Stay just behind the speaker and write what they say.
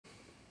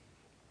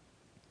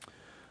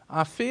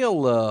I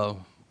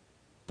feel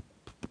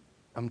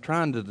I'm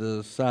trying to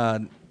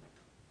decide.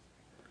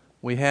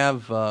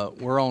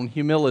 We're on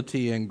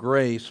humility and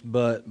grace,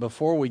 but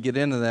before we get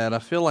into that, I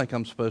feel like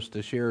I'm supposed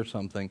to share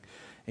something.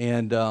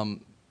 And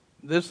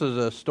this is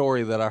a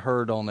story that I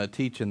heard on a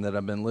teaching that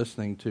I've been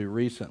listening to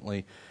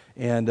recently.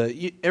 And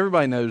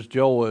everybody knows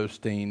Joel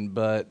Osteen,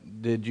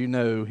 but did you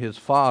know his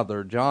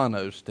father, John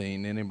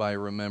Osteen? Anybody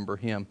remember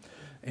him?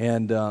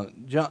 And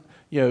John,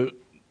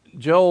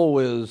 Joel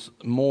is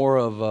more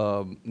of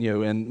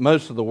and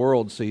most of the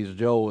world sees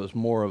Joel as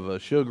more of a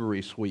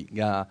sugary sweet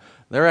guy.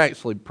 They're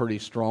actually pretty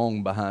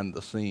strong behind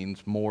the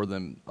scenes, more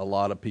than a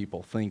lot of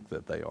people think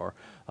that they are.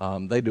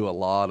 They do a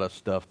lot of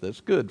stuff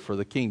that's good for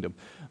the kingdom.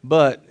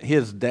 But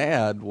his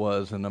dad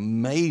was an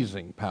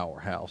amazing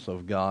powerhouse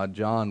of God,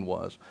 John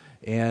was.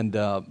 And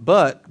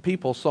but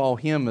people saw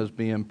him as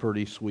being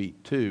pretty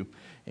sweet too.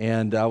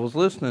 And I was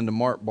listening to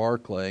Mark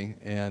Barclay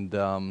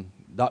and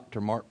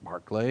Dr. Mark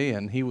Barclay,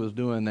 and he was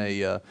doing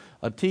a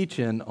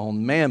teaching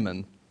on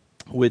mammon,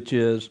 which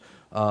is,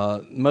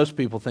 most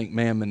people think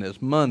mammon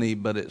is money,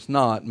 but it's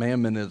not.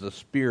 Mammon is a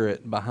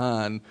spirit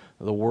behind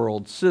the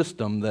world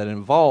system that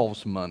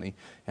involves money.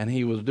 And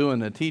he was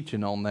doing a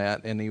teaching on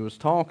that, and he was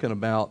talking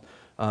about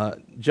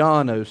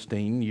John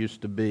Osteen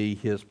used to be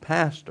his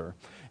pastor.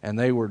 And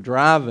they were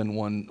driving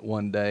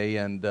one day,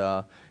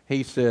 and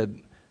he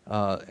said,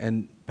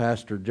 and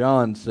Pastor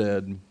John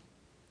said,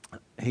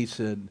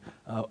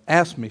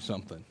 ask me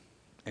something.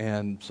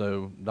 And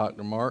so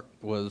Dr. Mark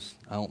was,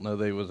 I don't know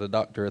that he was a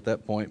doctor at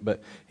that point,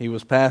 but he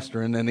was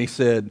pastoring, and he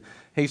said,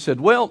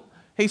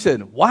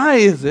 why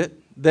is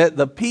it that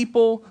the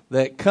people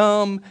that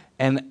come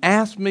and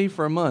ask me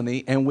for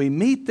money and we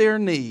meet their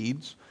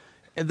needs,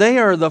 they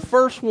are the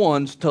first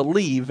ones to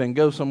leave and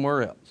go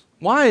somewhere else?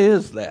 Why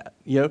is that?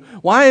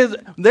 Why is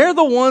it? They're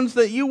the ones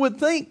that you would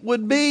think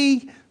would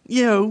be,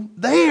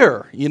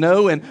 there,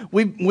 and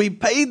we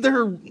paid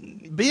their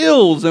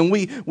bills, and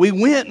we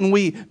went and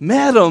we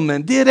met them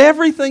and did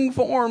everything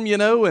for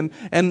them,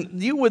 and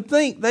you would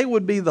think they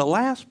would be the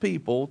last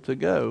people to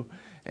go.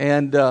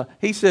 And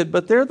he said,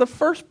 but they're the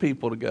first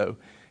people to go.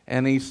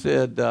 And he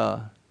said,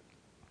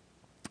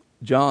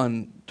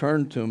 John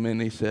turned to him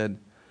and he said,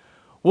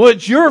 well,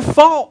 it's your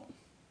fault.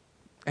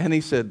 And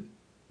he said,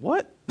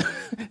 what?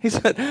 He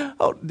said,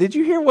 oh, did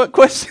you hear what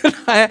question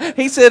I had?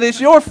 He said, it's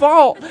your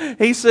fault.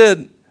 He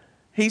said,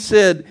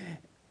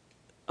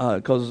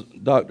 because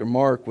Dr.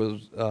 Mark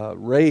was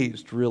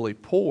raised really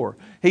poor.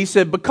 He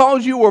said,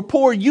 because you were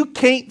poor, you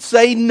can't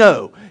say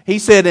no. He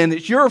said, and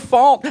it's your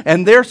fault,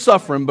 and they're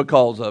suffering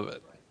because of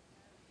it.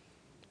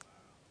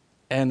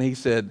 And he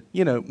said,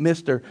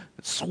 Mr.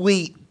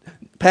 Sweet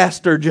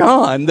Pastor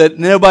John, that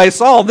nobody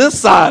saw this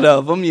side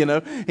of him,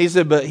 He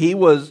said, but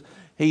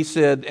he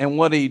said, and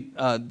what he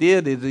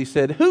did is he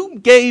said, who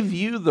gave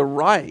you the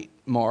right,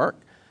 Mark,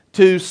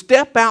 to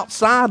step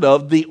outside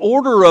of the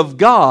order of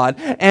God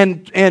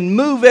and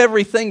move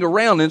everything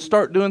around and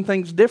start doing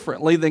things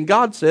differently than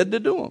God said to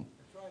do them?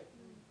 That's right.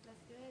 That's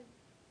good.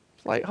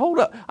 It's like, hold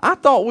up. I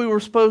thought we were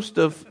supposed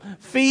to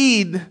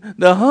feed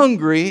the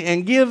hungry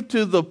and give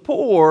to the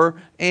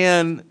poor,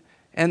 and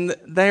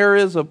there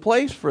is a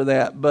place for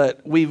that,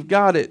 but we've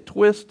got it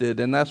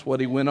twisted, and that's what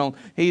he went on.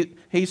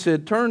 He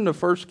said, turn to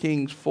 1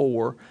 Kings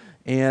 4,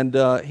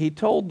 and he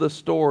told the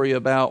story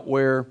about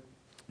where,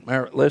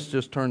 let's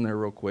just turn there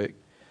real quick.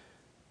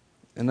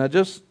 And I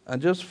just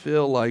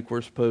feel like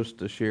we're supposed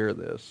to share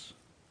this.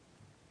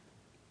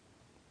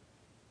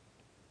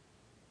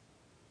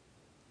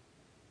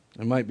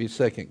 It might be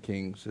 2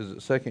 Kings.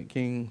 Is it 2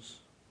 Kings?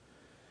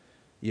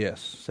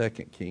 Yes, 2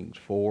 Kings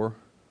 4.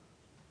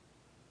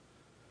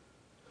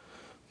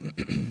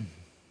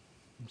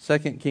 2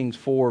 Kings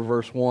 4,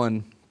 verse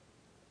 1.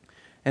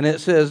 And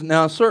it says,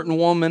 now a certain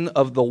woman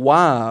of the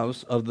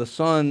wives of the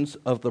sons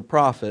of the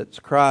prophets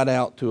cried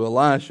out to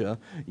Elisha,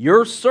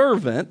 your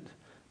servant,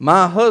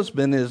 my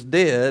husband, is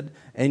dead,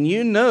 and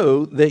you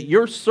know that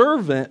your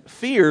servant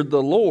feared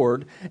the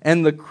Lord,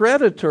 and the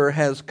creditor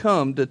has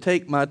come to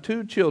take my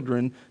 2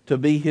 children to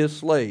be his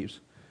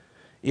slaves.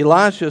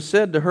 Elisha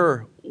said to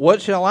her,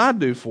 what shall I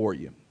do for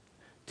you?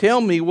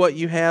 Tell me what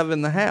you have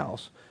in the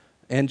house.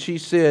 And she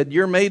said,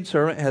 your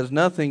maidservant has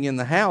nothing in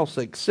the house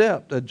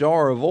except a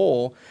jar of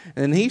oil.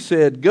 And he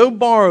said, go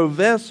borrow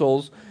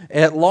vessels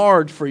at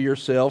large for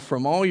yourself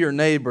from all your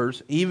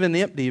neighbors, even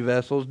empty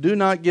vessels. Do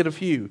not get a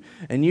few.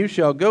 And you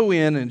shall go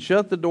in and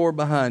shut the door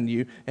behind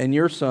you and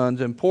your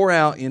sons, and pour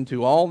out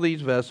into all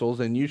these vessels,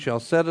 and you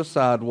shall set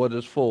aside what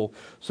is full.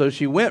 So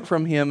she went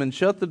from him and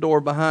shut the door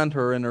behind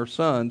her and her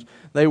sons.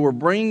 They were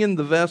bringing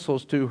the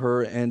vessels to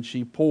her, and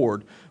she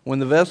poured. When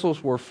the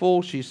vessels were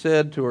full, she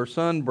said to her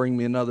son, bring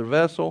me another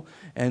vessel.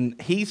 And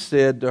he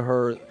said to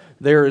her,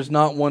 there is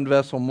not one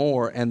vessel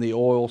more, and the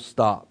oil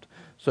stopped.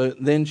 So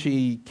then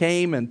she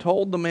came and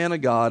told the man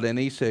of God, and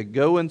he said,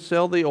 go and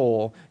sell the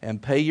oil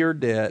and pay your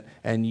debt,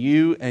 and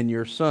you and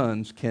your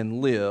sons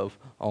can live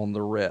on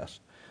the rest.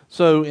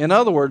 So, in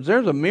other words,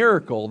 there's a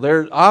miracle.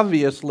 There,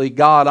 obviously,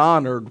 God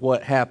honored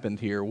what happened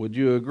here. Would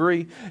you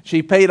agree?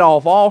 She paid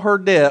off all her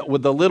debt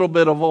with the little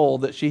bit of oil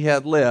that she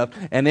had left,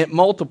 and it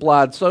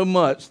multiplied so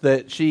much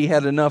that she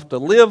had enough to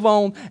live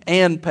on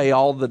and pay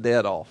all the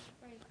debt off.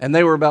 And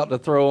they were about to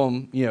throw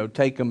them,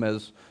 take them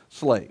as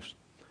slaves.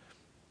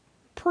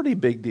 Pretty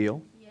big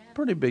deal.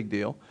 Pretty big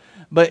deal.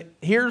 But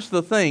here's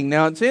the thing.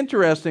 Now, it's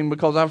interesting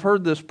because I've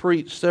heard this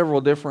preached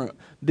several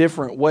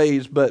different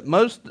ways, but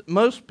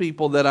most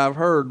people that I've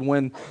heard,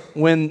 when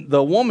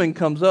the woman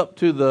comes up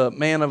to the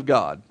man of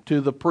God, to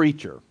the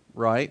preacher,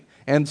 right,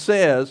 and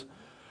says,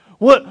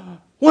 what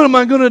am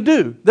I going to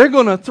do? They're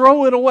going to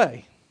throw it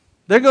away.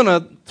 They're going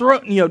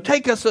to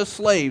take us as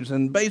slaves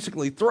and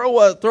basically throw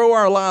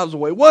our lives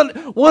away.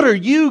 What are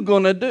you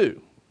going to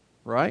do?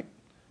 Right?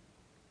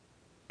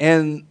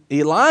 And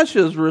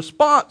Elisha's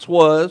response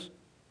was,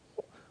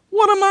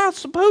 what am I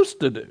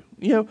supposed to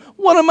do?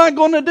 What am I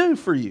going to do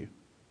for you?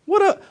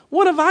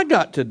 What have I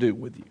got to do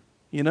with you?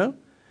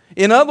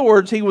 In other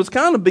words, he was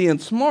kind of being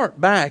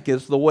smart back,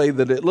 is the way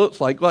that it looks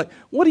like. Like,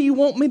 what do you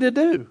want me to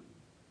do?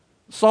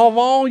 Solve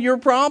all your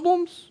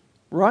problems?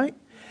 Right?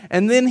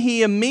 And then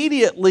he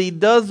immediately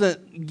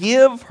doesn't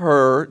give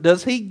her,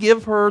 does he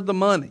give her the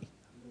money?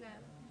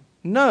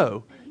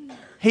 No.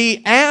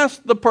 He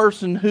asked the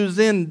person who's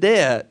in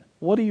debt,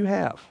 what do you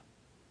have?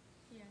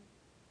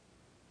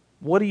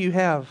 What do you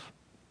have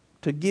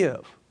to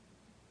give?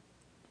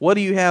 What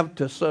do you have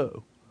to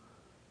sow?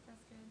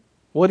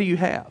 What do you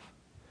have?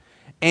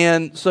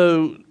 And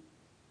so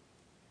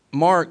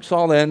Mark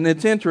saw that, and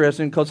it's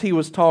interesting because he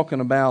was talking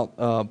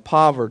about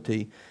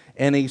poverty,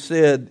 and he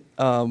said,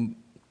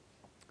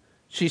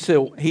 he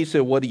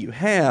said, what do you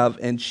have?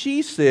 And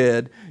she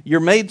said, your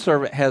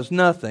maidservant has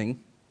nothing,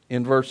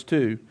 in verse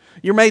 2.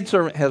 Your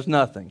maidservant has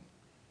nothing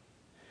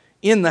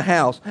in the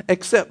house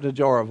except a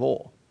jar of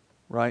oil,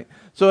 right?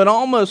 So it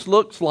almost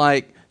looks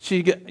like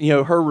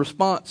her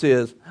response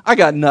is, I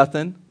got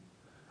nothing.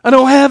 I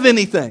don't have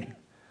anything.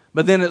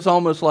 But then it's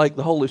almost like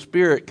the Holy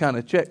Spirit kind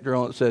of checked her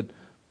on it and said,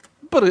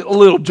 but a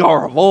little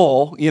jar of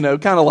oil,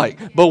 kind of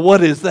like, but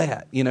what is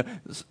that?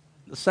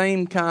 The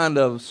same kind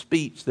of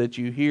speech that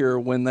you hear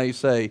when they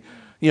say,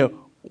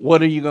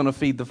 what are you going to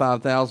feed the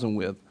 5,000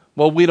 with?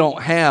 Well, we don't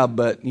have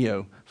but,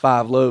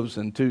 5 loaves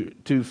and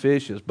two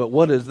fishes. But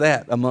what is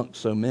that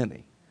amongst so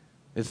many?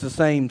 It's the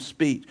same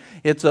speech.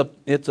 It's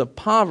a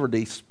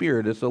poverty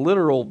spirit. It's a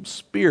literal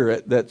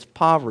spirit that's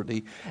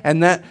poverty.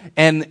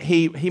 And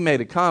he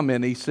made a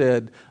comment. He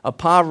said, a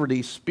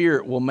poverty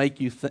spirit will make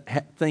you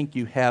think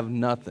you have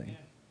nothing.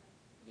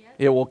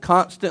 It will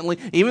constantly,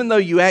 even though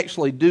you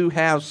actually do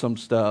have some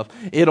stuff,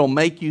 it'll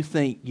make you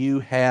think you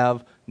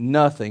have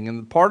nothing.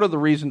 And part of the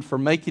reason for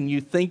making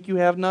you think you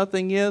have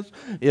nothing is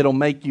it'll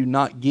make you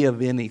not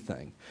give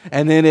anything.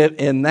 And then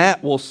and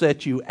that will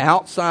set you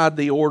outside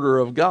the order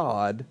of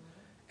God,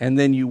 and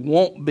then you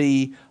won't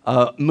be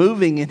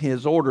moving in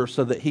His order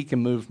so that He can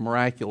move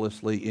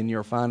miraculously in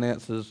your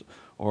finances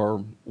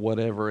or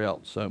whatever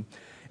else. So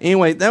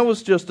anyway, that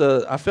was just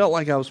I felt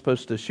like I was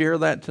supposed to share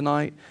that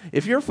tonight.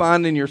 If you're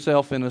finding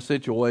yourself in a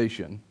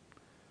situation,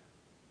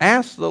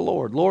 ask the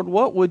Lord,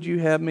 what would you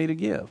have me to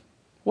give?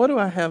 What do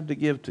I have to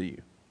give to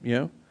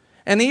you?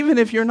 And even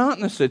if you're not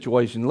in a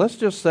situation, let's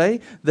just say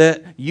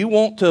that you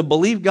want to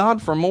believe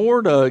God for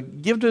more to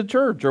give to the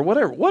church or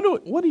whatever. What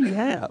do you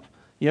have?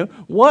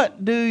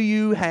 What do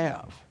you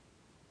have?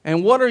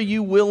 And what are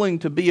you willing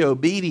to be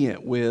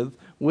obedient with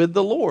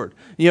the Lord?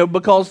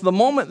 Because the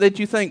moment that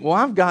you think, well,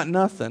 I've got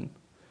nothing,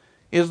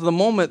 is the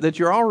moment that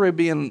you're already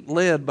being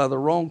led by the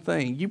wrong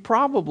thing. You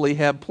probably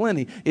have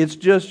plenty. It's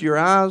just your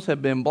eyes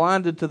have been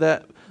blinded to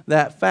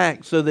that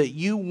fact so that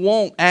you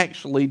won't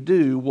actually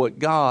do what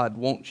God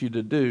wants you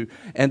to do,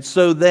 and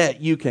so that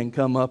you can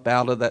come up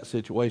out of that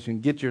situation,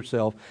 get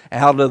yourself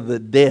out of the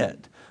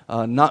debt.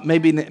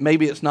 Maybe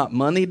it's not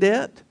money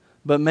debt,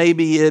 but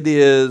maybe it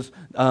is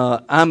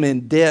I'm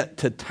in debt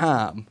to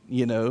time.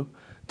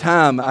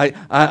 Time.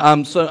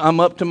 I'm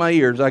up to my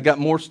ears. I got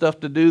more stuff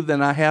to do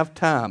than I have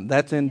time.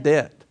 That's in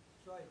debt.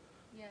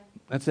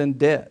 That's in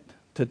debt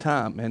to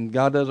time, and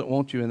God doesn't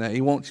want you in that.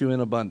 He wants you in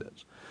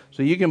abundance.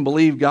 So you can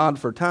believe God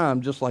for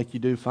time just like you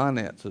do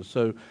finances.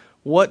 So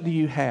what do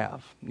you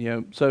have?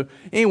 So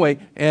anyway,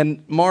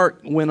 and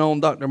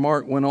Dr.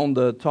 Mark went on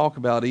to talk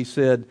about, he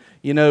said,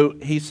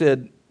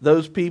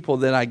 those people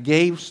that I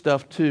gave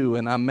stuff to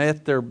and I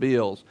met their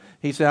bills,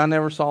 he said, I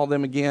never saw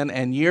them again.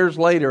 And years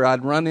later,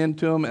 I'd run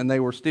into them and they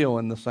were still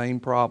in the same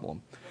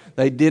problem.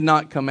 They did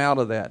not come out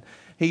of that.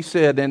 He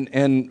said,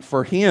 and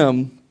for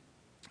him,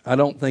 I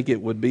don't think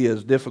it would be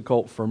as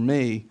difficult for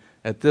me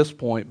at this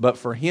point, but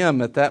for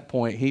him at that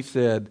point, he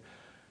said,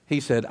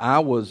 I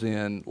was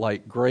in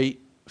like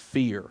great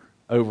fear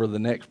over the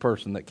next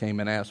person that came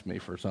and asked me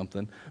for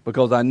something,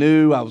 because I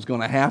knew I was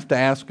going to have to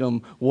ask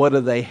them, what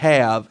do they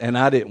have? And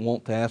I didn't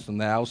want to ask them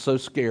that. I was so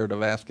scared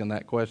of asking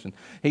that question.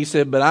 He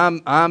said, but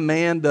I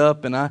manned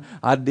up and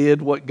I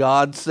did what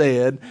God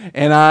said,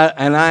 and I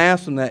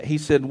asked him that. He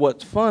said,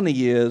 what's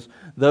funny is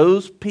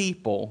those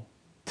people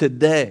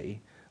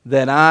today,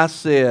 that I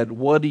said,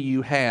 what do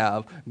you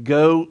have?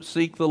 Go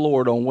seek the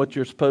Lord on what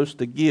you're supposed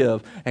to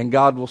give, and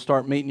God will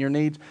start meeting your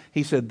needs.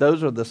 He said,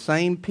 those are the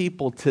same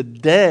people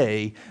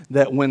today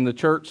that when the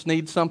church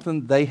needs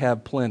something, they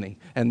have plenty.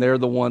 And they're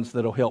the ones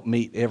that'll help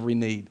meet every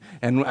need.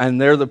 And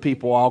they're the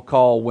people I'll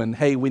call when,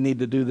 hey, we need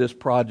to do this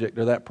project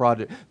or that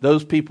project.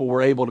 Those people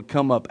were able to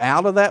come up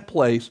out of that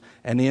place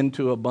and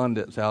into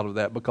abundance out of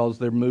that because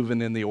they're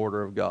moving in the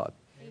order of God.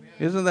 Amen.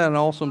 Isn't that an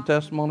awesome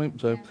testimony?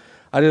 So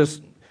I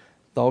just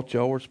thought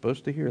y'all were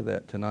supposed to hear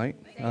that tonight.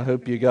 I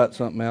hope you got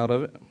something out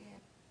of it.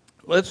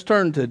 Let's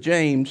turn to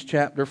James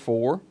chapter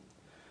 4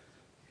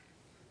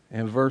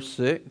 and verse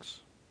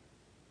 6.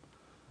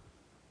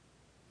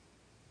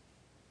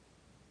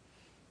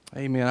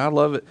 Amen. I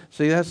love it.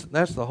 See, that's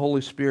the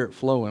Holy Spirit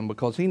flowing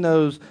because He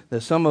knows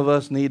that some of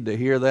us need to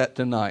hear that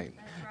tonight.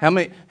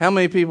 Right. How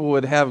many people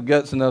would have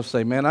guts enough to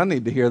say, man, I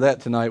need to hear that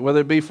tonight, whether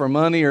it be for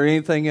money or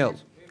anything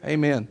else?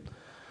 Amen.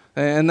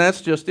 And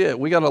that's just it.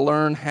 We got to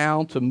learn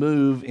how to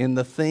move in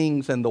the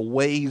things and the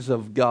ways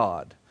of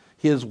God.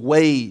 His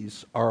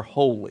ways are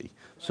holy.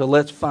 So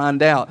let's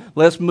find out.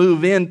 Let's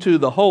move into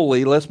the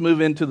holy. Let's move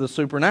into the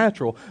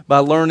supernatural by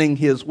learning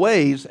His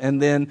ways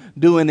and then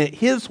doing it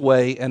His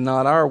way and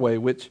not our way,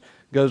 which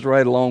goes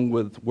right along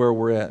with where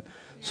we're at.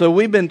 So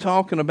we've been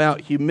talking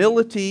about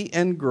humility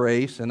and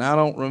grace, and I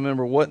don't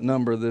remember what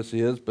number this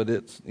is, but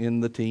it's in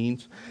the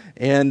teens.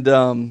 And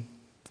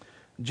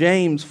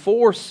James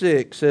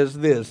 4:6 says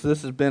this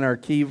has been our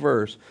key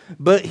verse,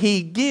 but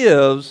He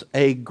gives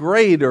a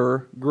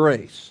greater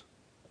grace.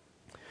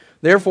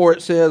 Therefore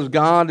it says,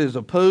 God is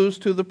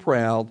opposed to the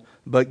proud,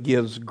 but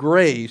gives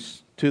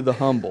grace to the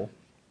humble.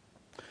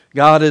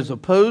 God is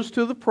opposed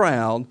to the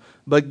proud,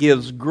 but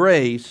gives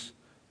grace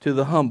to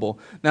the humble.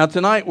 Now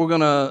tonight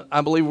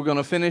I believe we're going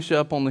to finish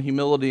up on the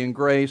humility and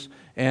grace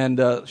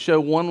and show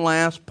one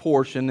last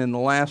portion in the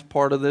last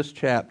part of this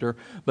chapter.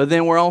 But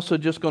then we're also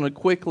just going to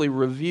quickly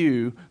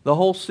review the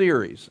whole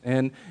series.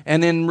 And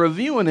in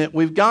reviewing it,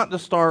 we've got to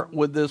start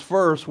with this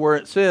verse where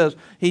it says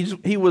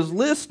he was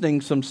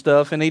listing some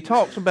stuff and he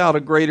talks about a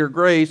greater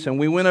grace. And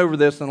we went over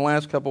this in the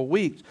last couple of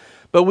weeks.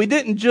 But we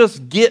didn't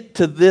just get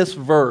to this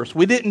verse.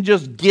 We didn't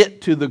just get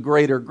to the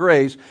greater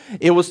grace.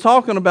 It was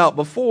talking about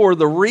before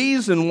the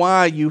reason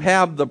why you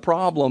have the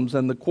problems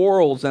and the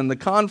quarrels and the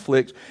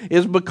conflicts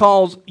is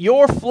because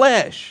your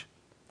flesh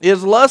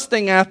is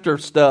lusting after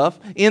stuff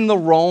in the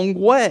wrong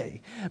way.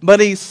 But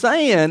he's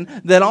saying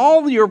that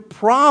all your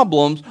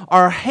problems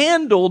are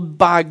handled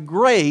by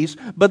grace,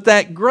 but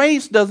that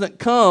grace doesn't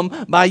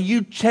come by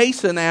you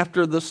chasing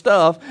after the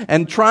stuff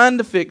and trying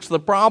to fix the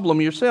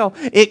problem yourself.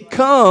 It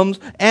comes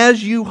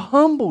as you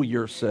humble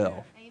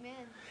yourself.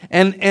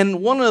 Amen.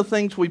 And one of the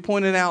things we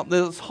pointed out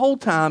this whole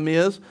time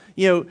is,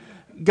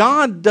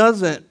 God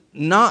doesn't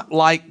not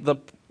like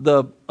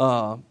the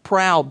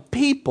proud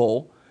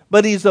people,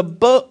 but he's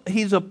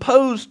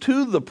opposed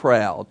to the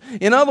proud.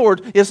 In other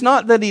words, it's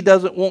not that he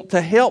doesn't want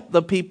to help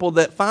the people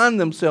that find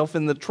themselves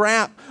in the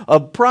trap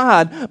of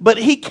pride, but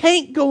he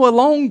can't go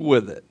along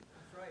with it.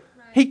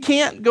 He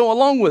can't go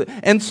along with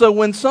it. And so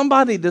when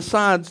somebody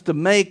decides to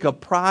make a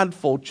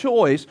prideful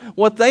choice,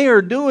 what they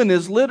are doing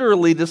is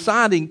literally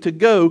deciding to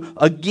go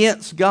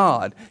against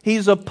God.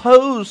 He's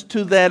opposed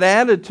to that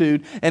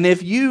attitude. And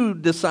if you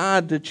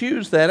decide to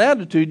choose that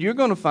attitude, you're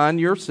going to find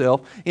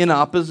yourself in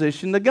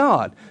opposition to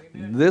God.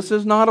 This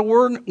is not a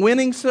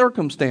winning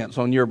circumstance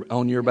on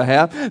your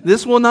behalf.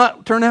 This will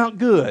not turn out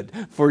good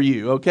for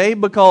you, okay?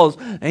 Because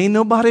ain't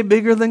nobody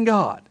bigger than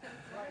God.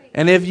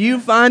 And if you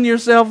find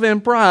yourself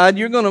in pride,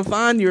 you're going to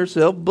find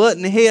yourself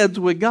butting heads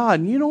with God,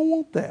 and you don't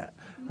want that,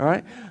 all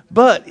right?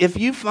 But if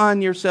you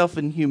find yourself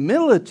in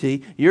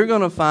humility, you're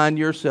going to find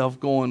yourself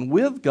going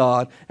with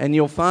God, and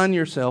you'll find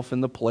yourself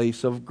in the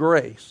place of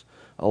grace.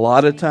 A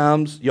lot of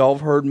times, y'all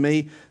have heard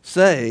me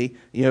say,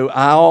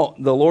 the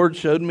Lord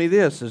showed me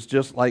this. It's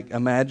just like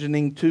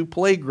imagining two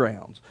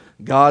playgrounds.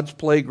 God's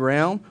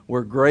playground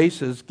where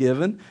grace is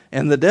given,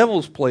 and the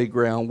devil's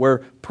playground where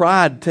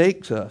pride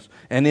takes us.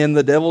 And in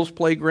the devil's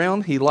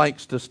playground, he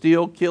likes to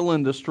steal, kill,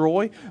 and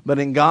destroy. But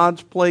in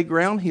God's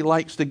playground, he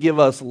likes to give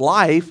us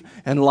life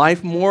and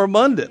life more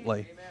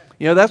abundantly.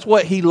 That's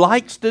what he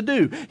likes to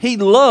do. He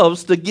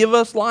loves to give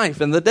us life,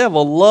 and the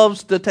devil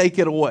loves to take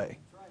it away.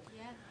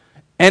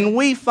 And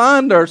we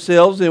find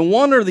ourselves in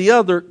one or the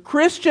other,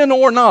 Christian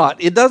or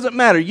not. It doesn't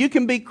matter. You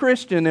can be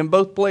Christian in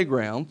both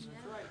playgrounds.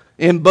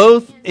 In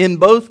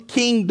both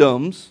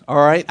kingdoms, all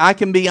right? I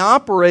can be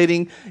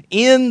operating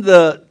in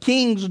the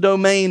king's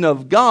domain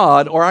of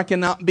God, or I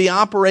cannot be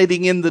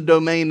operating in the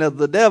domain of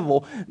the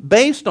devil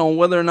based on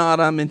whether or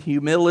not I'm in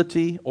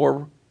humility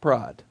or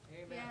pride.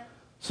 Amen.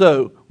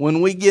 So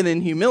when we get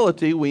in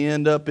humility, we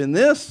end up in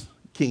this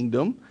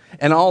kingdom,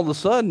 and all of a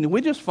sudden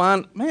we just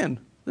find, man,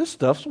 this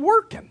stuff's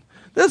working.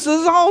 This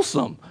is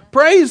awesome.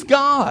 Praise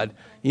God.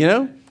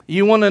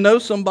 You want to know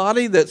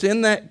somebody that's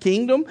in that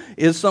kingdom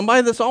is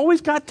somebody that's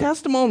always got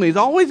testimonies,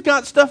 always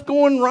got stuff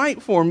going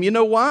right for them. You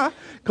know why?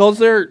 Because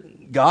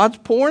God's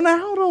pouring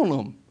out on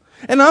them.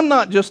 And I'm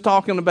not just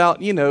talking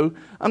about,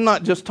 I'm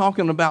not just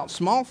talking about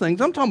small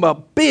things. I'm talking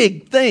about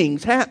big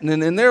things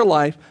happening in their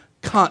life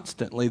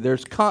constantly.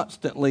 There's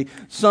constantly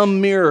some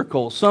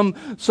miracle, some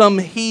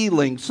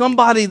healing,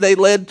 somebody they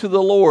led to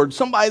the Lord,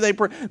 somebody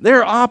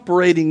they're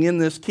operating in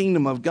this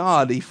kingdom of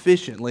God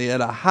efficiently at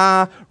a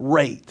high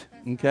rate.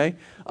 Okay?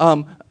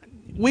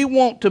 We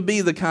want to be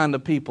the kind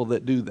of people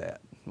that do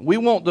that. We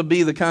want to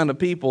be the kind of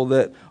people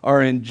that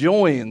are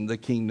enjoying the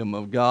kingdom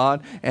of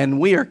God, and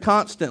we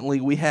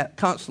constantly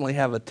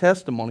have a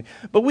testimony.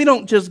 But we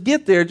don't just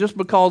get there just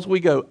because we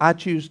go, I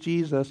choose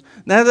Jesus.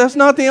 Now, that's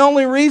not the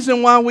only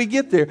reason why we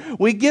get there.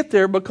 We get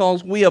there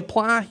because we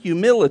apply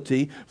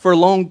humility for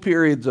long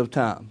periods of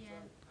time.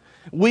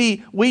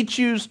 We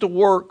choose to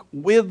work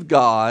with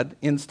God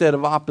instead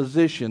of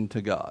opposition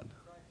to God.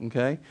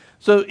 Okay?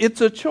 So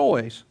it's a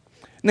choice.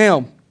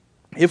 Now,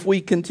 if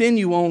we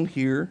continue on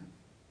here,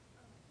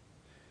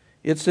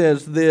 it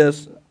says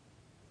this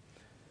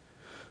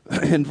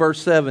in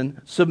verse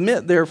 7,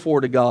 submit therefore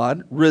to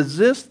God,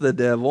 resist the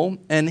devil,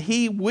 and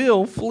he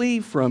will flee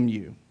from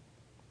you.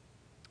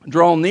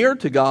 Draw near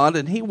to God,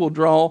 and he will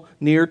draw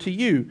near to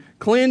you.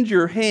 Cleanse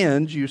your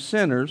hands, you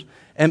sinners,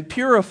 and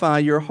purify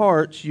your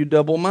hearts, you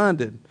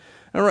double-minded.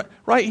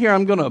 Right here,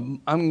 I'm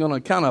gonna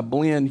kind of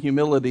blend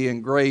humility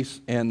and grace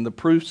and the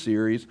proof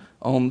series.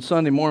 On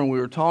Sunday morning, we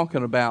were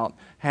talking about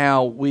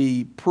how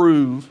we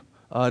prove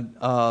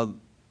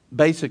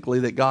basically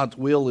that God's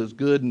will is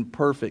good and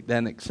perfect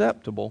and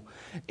acceptable.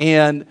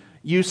 And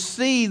you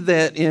see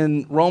that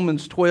in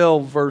Romans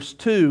 12, verse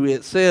 2,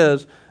 it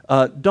says,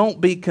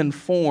 don't be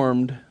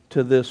conformed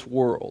to this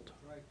world,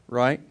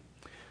 right?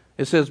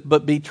 It says,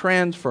 but be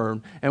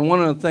transformed. And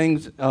one of the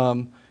things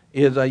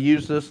is I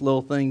use this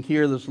little thing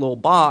here, this little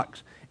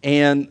box,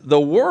 and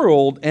the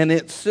world and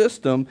its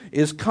system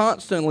is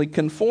constantly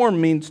conformed,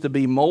 means to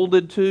be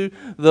molded to.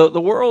 The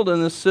world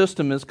and this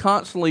system is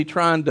constantly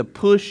trying to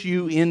push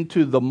you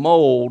into the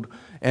mold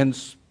and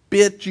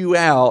spit you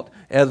out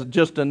as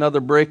just another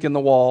brick in the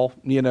wall.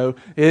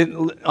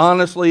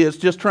 Honestly, it's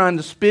just trying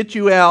to spit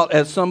you out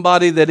as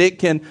somebody that it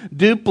can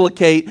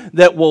duplicate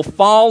that will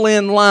fall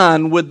in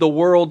line with the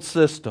world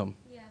system.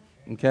 Yeah.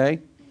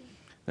 Okay?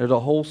 There's a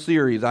whole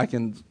series I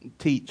can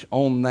teach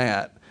on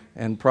that.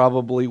 And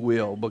probably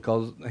will,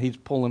 because he's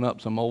pulling up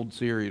some old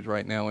series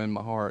right now in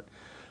my heart.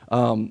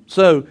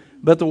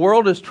 But the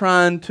world is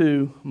trying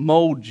to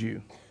mold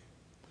you.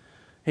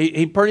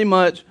 He pretty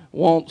much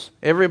wants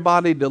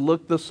everybody to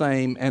look the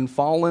same and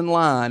fall in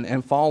line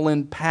and fall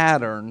in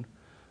pattern.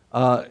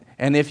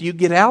 And if you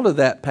get out of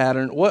that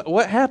pattern,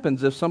 what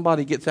happens if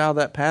somebody gets out of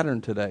that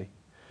pattern today?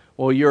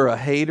 Well, you're a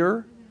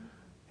hater.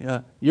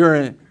 You're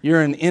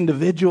an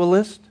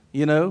individualist.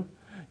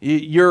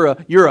 You're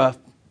a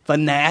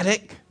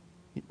fanatic.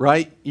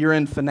 Right? You're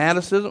in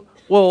fanaticism.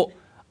 Well,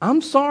 I'm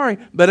sorry,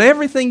 but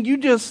everything you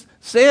just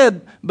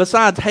said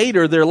besides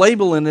hater, they're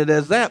labeling it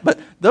as that. But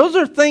those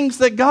are things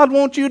that God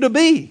wants you to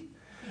be.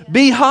 Yeah.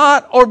 Be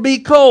hot or be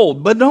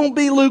cold, but don't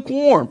be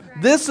lukewarm.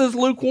 Right. This is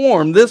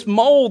lukewarm. This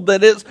mold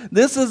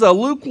this is a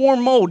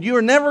lukewarm mold.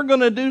 You're never going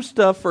to do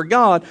stuff for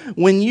God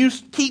when you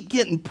keep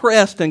getting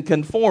pressed and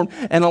conformed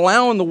and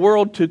allowing the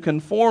world to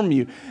conform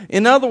you.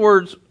 In other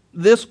words,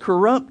 this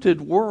corrupted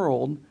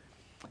world,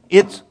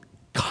 it's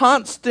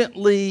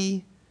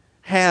constantly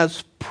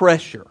has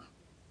pressure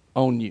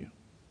on you.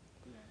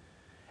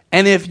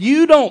 And if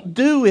you don't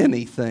do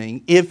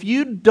anything, if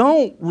you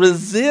don't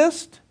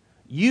resist,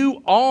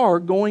 you are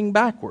going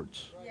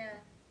backwards. Yeah,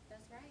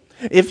 that's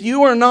right. If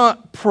you are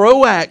not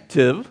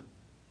proactive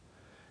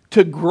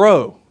to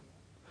grow,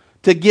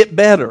 to get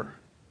better,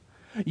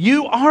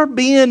 you are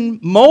being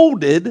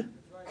molded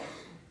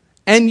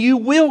and you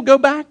will go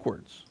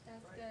backwards.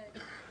 That's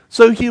good.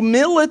 So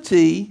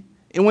humility,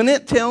 and when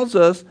it tells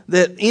us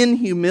that in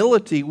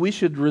humility we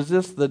should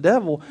resist the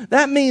devil,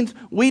 that means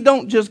we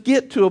don't just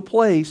get to a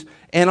place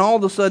and all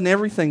of a sudden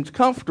everything's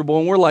comfortable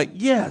and we're like,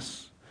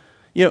 yes.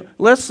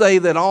 Let's say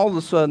that all of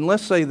a sudden,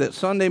 let's say that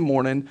Sunday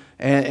morning,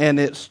 and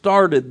it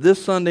started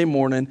this Sunday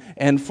morning,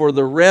 and for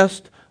the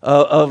rest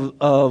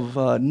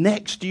of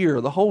next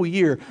year, the whole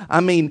year,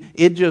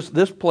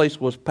 this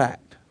place was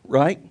packed,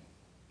 right?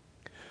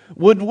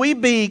 Would we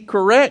be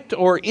correct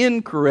or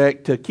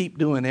incorrect to keep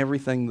doing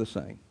everything the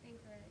same?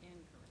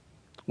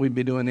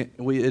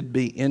 It'd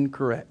be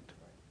incorrect.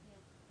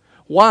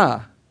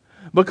 Why?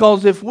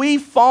 Because if we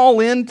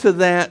fall into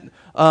that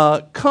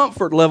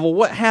comfort level,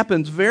 what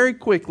happens very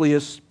quickly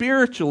is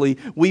spiritually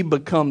we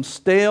become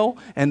stale,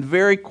 and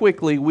very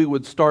quickly we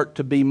would start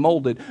to be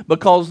molded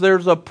because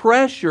there's a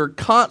pressure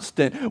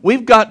constant.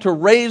 We've got to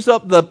raise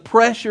up the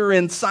pressure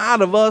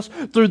inside of us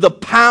through the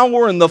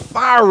power and the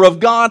fire of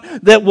God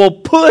that will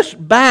push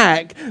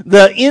back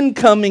the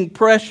incoming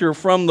pressure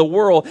from the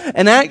world.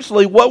 And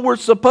actually what we're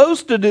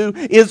supposed to do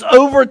is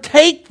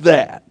overtake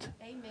that.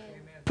 Amen.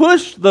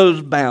 Push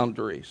those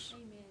boundaries.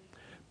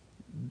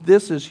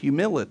 This is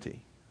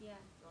humility. Yeah.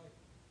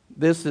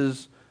 This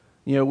is,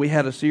 we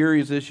had a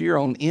series this year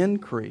on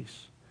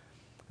increase.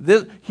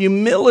 This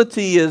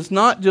humility is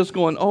not just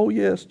going, oh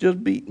yes,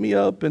 just beat me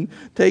up and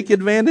take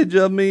advantage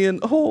of me,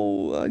 and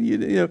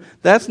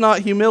that's not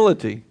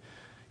humility.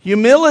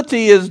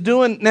 Humility is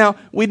doing. Now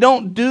we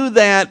don't do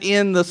that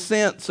in the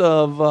sense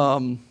of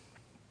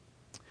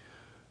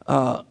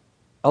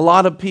a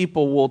lot of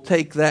people will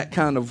take that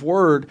kind of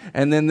word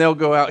and then they'll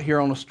go out here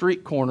on a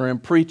street corner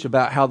and preach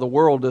about how the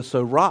world is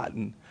so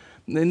rotten.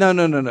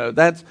 No.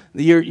 That's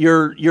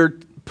you're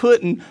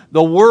putting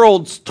the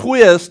world's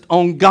twist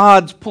on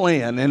God's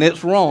plan, and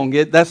it's wrong.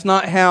 That's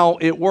not how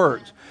it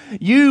works.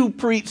 You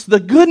preach the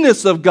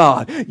goodness of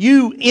God.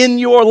 You, in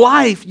your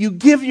life, you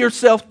give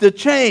yourself to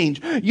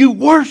change. You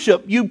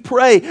worship, you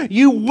pray,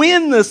 you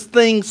win this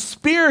thing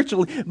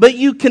spiritually, but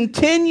you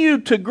continue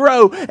to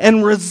grow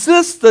and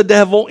resist the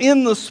devil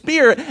in the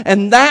Spirit,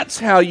 and that's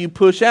how you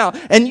push out.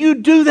 And you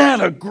do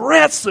that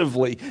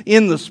aggressively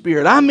in the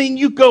Spirit. I mean,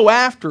 you go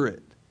after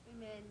it.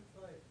 Amen.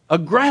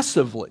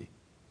 Aggressively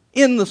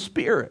in the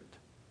Spirit.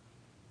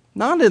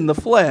 Not in the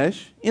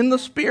flesh, in the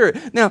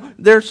Spirit. Now,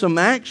 there's some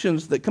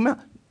actions that come out.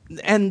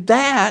 And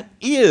that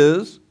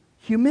is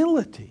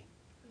humility.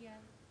 Yeah.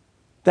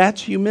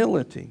 That's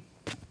humility.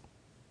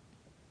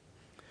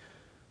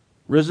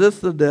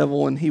 Resist the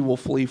devil and he will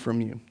flee from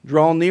you.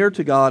 Draw near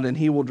to God and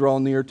he will draw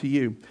near to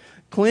you.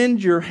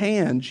 Cleanse your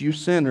hands, you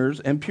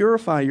sinners, and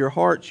purify your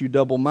hearts, you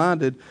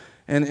double-minded.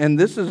 And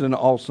this is an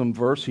awesome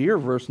verse here,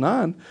 verse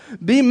 9.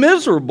 Be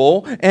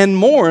miserable and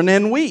mourn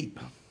and weep.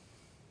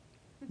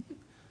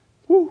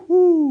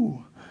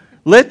 Woo-hoo.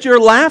 Let your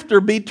laughter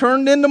be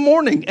turned into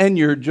mourning and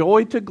your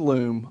joy to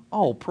gloom.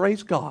 Oh,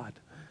 praise God.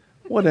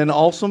 What an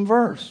awesome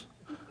verse.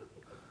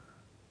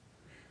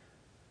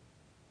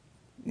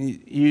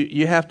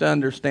 You have to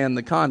understand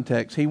the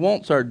context. He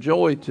wants our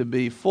joy to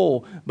be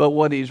full, but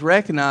what he's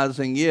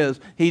recognizing is,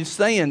 he's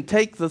saying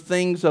take the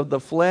things of the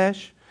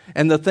flesh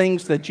and the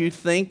things that you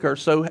think are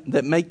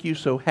that make you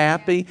so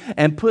happy,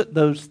 and put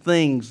those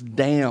things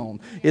down.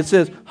 It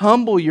says,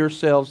 humble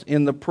yourselves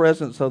in the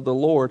presence of the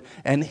Lord,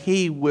 and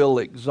he will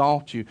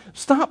exalt you.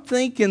 Stop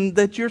thinking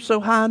that you're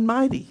so high and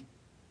mighty.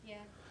 Yeah.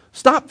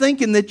 Stop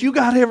thinking that you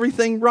got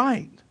everything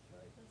right.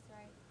 That's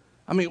right.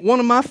 I mean, one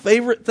of my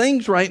favorite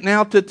things right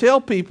now to tell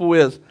people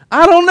is,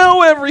 I don't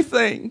know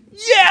everything.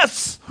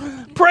 Yes!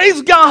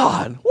 Praise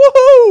God!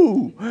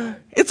 Woohoo!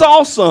 It's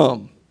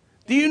awesome.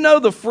 Do you know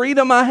the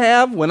freedom I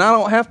have when I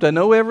don't have to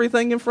know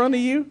everything in front of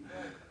you?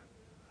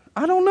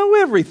 I don't know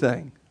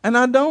everything, and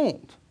I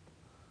don't.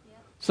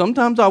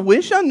 Sometimes I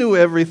wish I knew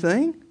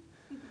everything,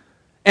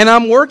 and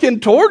I'm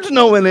working towards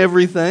knowing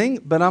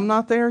everything, but I'm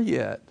not there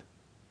yet,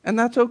 and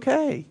that's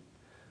okay.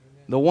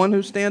 The one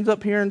who stands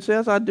up here and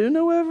says, I do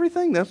know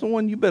everything, that's the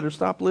one you better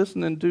stop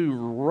listening to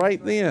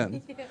right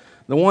then.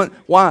 The one,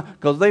 why?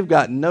 Because they've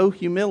got no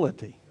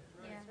humility.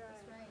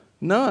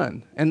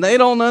 None. And they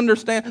don't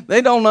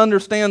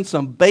understand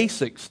some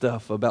basic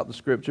stuff about the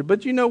Scripture.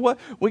 But you know what?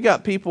 We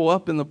got people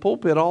up in the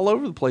pulpit all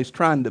over the place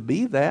trying to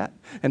be that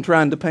and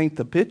trying to paint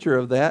the picture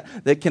of that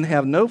can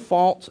have no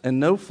faults and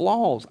no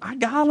flaws. I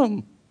got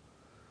them.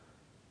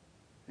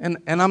 And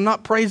I'm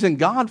not praising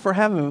God for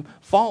having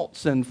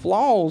faults and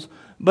flaws,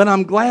 but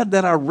I'm glad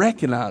that I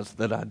recognize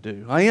that I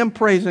do. I am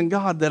praising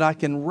God that I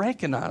can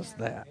recognize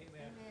that.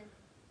 Amen.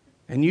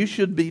 And you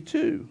should be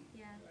too.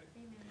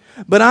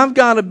 But I've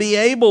got to be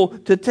able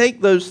to take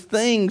those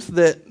things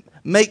that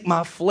make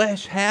my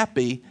flesh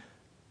happy,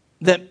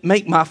 that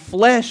make my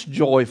flesh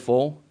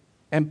joyful,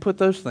 and put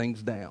those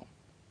things down.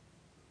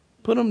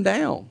 Put them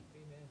down.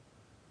 Amen.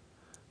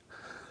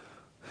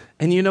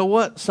 And you know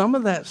what? Some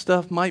of that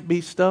stuff might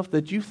be stuff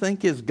that you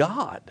think is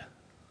God.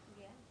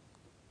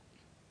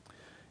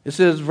 It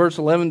says, verse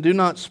 11, do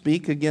not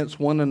speak against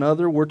one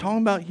another. We're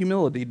talking about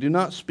humility. Do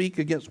not speak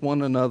against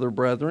one another,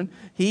 brethren.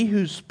 He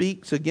who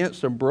speaks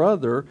against a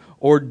brother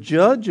or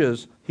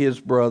judges his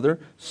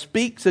brother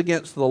speaks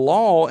against the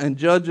law and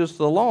judges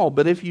the law.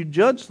 But if you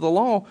judge the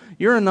law,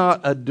 you're not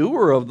a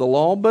doer of the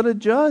law, but a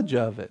judge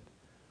of it.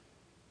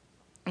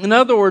 In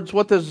other words,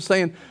 what this is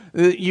saying,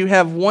 you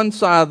have one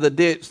side of the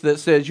ditch that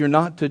says you're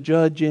not to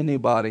judge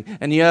anybody.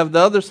 And you have the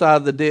other side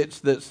of the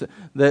ditch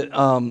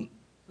that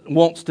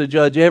wants to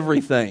judge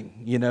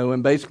everything,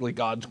 and basically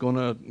God's going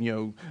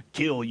to,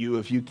 kill you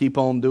if you keep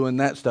on doing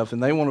that stuff,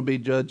 and they want to be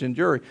judge and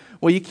jury.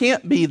 Well, you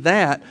can't be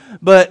that,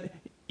 but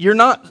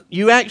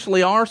you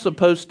actually are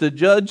supposed to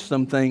judge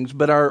some things,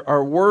 but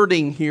our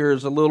wording here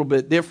is a little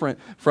bit different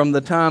from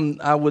the time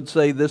I would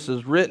say this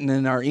is written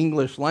in our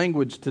English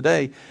language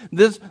today.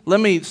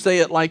 Let me say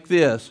it like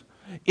this.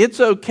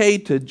 It's okay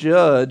to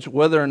judge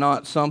whether or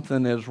not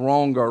something is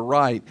wrong or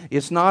right.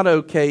 It's not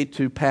okay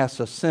to pass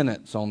a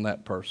sentence on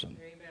that person.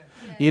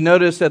 You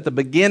notice at the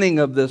beginning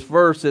of this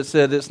verse, it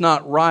said it's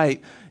not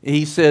right.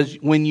 He says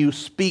when you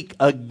speak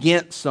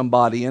against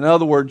somebody. In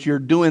other words, you're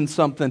doing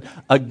something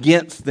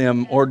against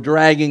them or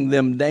dragging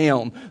them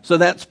down. So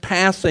that's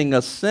passing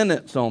a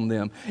sentence on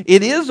them.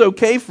 It is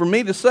okay for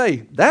me to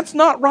say, that's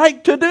not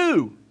right to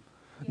do.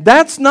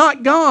 That's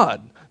not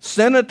God.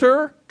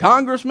 Senator,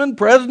 congressman,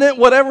 president,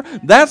 whatever,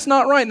 that's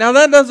not right. Now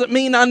that doesn't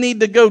mean I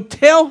need to go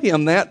tell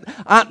him that.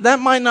 That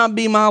might not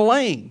be my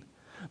lane.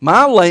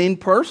 My lane,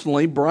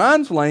 personally,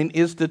 Brian's lane,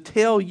 is to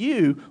tell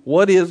you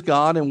what is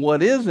God and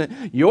what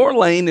isn't. Your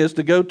lane is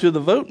to go to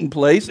the voting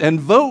place and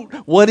vote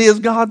what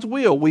is God's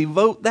will. We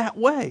vote that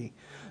way.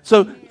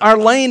 So our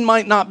lane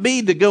might not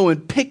be to go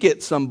and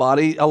picket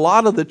somebody. A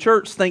lot of the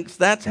church thinks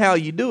that's how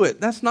you do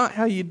it. That's not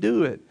how you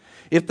do it.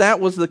 If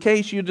that was the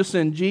case, you'd just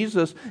send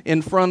Jesus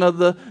in front of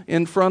the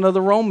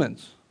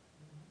Romans.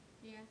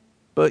 Yeah.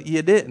 But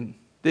you didn't,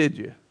 did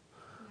you?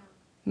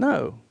 No.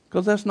 No,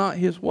 because that's not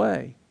his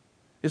way.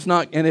 It's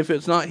not, and if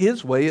it's not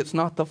his way, it's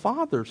not the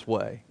Father's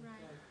way. Right.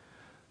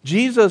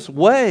 Jesus'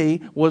 way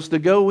was to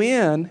go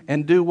in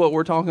and do what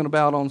we're talking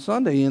about on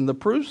Sunday in the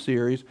Proof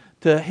series,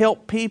 to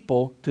help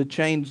people to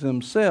change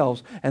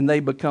themselves, and they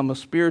become a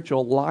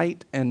spiritual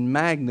light and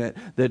magnet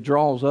that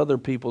draws other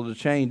people to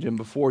change, and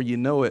before you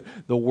know it,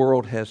 the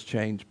world has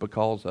changed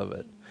because of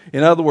it.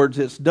 In other words,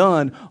 it's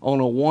done on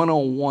a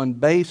one-on-one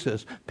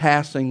basis,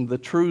 passing the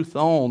truth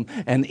on,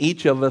 and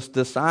each of us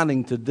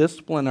deciding to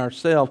discipline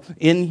ourselves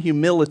in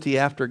humility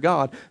after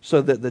God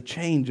so that the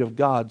change of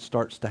God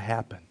starts to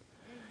happen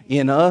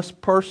in us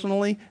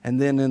personally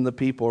and then in the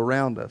people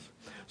around us.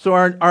 So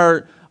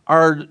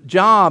our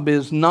job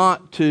is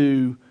not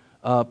to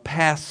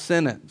pass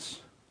sentence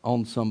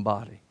on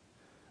somebody,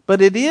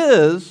 but it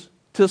is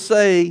to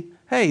say,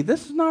 hey,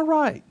 this is not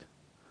right.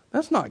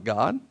 That's not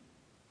God.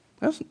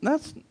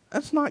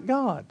 That's not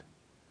God.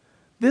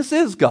 This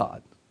is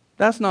God.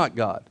 That's not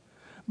God.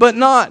 But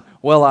not,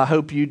 well, I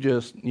hope you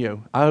just,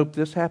 I hope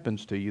this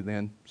happens to you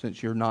then,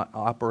 since you're not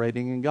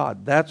operating in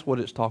God. That's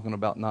what it's talking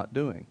about not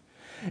doing.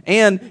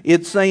 And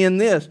it's saying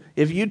this,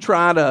 if you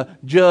try to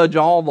judge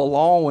all the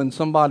law in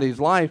somebody's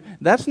life,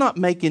 that's not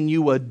making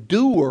you a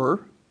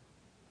doer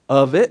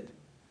of it.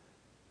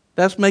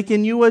 That's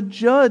making you a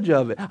judge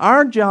of it.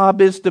 Our job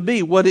is to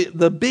be,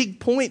 the big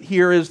point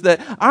here is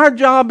that our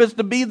job is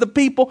to be the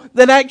people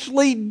that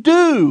actually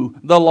do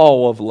the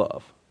law of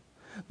love.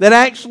 That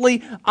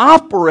actually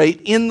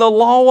operate in the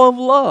law of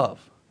love.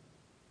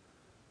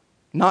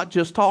 Not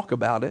just talk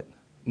about it.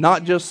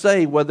 Not just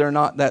say whether or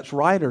not that's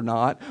right or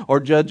not, or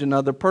judge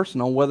another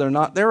person on whether or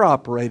not they're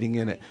operating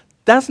in it.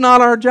 That's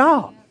not our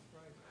job.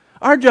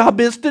 Our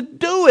job is to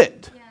do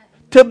it.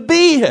 To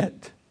be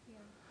it.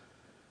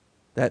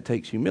 That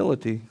takes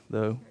humility,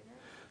 though.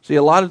 See,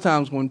 a lot of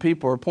times when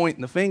people are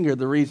pointing the finger,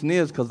 the reason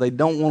is because they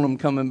don't want them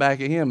coming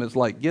back at him. It's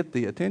like, get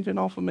the attention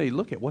off of me.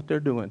 Look at what they're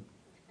doing.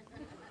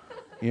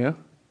 Yeah?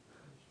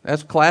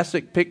 That's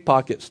classic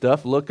pickpocket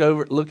stuff. Look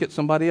at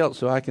somebody else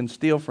so I can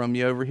steal from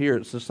you over here.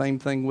 It's the same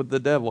thing with the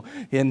devil.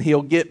 And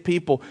he'll get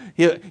people,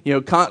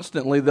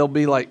 constantly they'll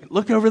be like,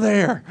 look over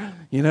there.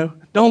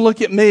 Don't look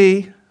at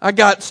me. I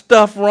got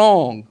stuff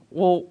wrong.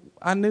 Well,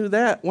 I knew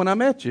that when I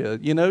met you.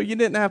 You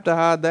didn't have to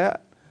hide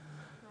that.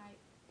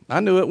 I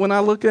knew it when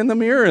I look in the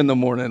mirror in the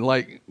morning.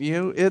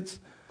 It's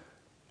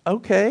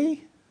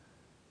okay.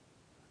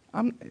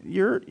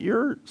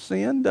 Your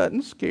sin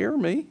doesn't scare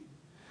me.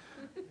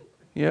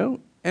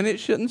 And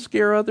it shouldn't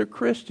scare other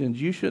Christians.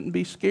 You shouldn't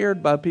be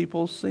scared by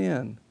people's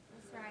sin.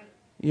 That's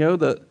right.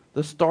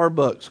 The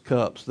Starbucks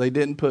cups, they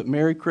didn't put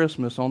Merry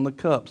Christmas on the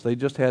cups. They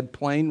just had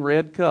plain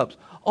red cups.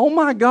 Oh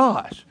my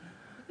gosh.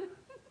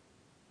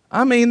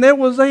 There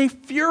was a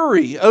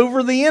fury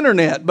over the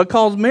internet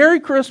because Merry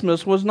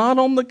Christmas was not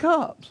on the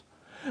cups.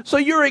 So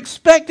you're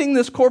expecting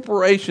this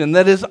corporation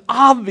that has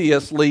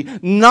obviously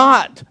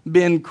not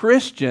been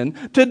Christian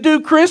to do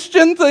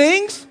Christian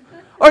things?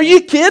 Are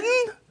you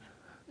kidding?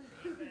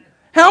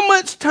 How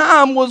much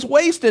time was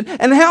wasted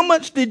and how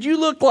much did you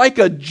look like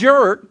a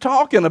jerk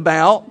talking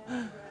about?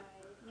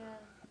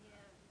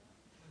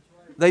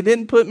 They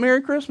didn't put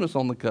Merry Christmas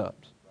on the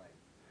cups.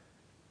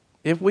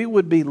 If we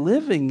would be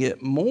living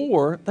it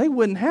more, they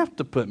wouldn't have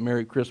to put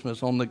Merry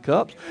Christmas on the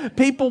cups.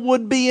 People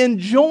would be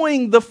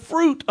enjoying the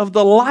fruit of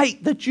the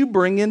light that you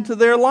bring into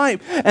their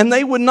life. And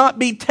they would not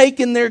be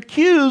taking their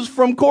cues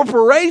from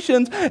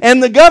corporations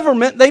and the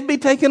government. They'd be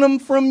taking them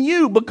from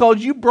you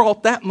because you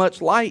brought that much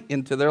light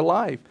into their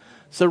life.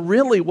 So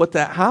really what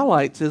that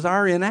highlights is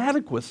our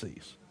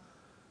inadequacies.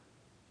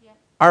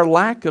 Our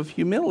lack of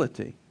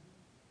humility.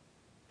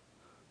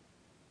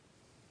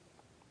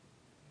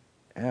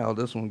 Ow,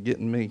 this one's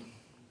getting me.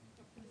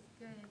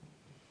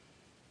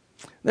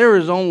 There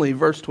is only,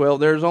 verse 12,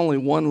 there is only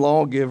one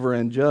lawgiver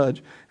and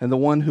judge, and the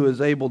one who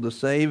is able to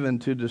save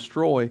and to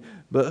destroy.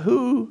 But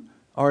who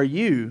are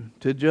you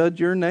to judge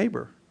your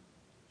neighbor?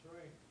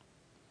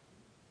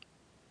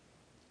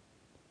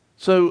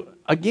 So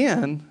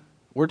again,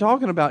 we're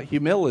talking about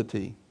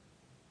humility.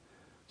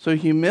 So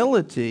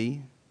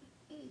humility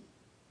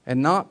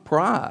and not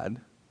pride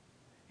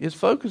is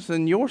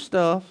focusing your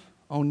stuff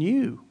on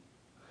you.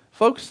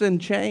 Focusing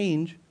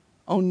change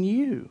on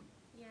you.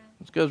 Yeah.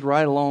 This goes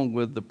right along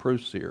with the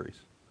Proof series.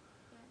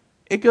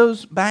 Yeah. It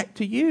goes back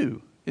to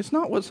you. It's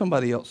not what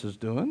somebody else is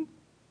doing.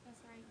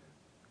 That's right.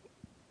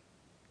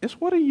 It's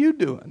what are you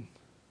doing?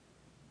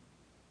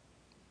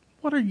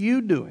 What are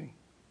you doing?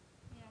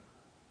 Yeah.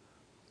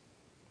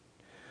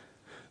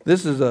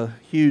 This is a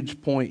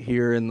huge point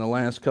here in the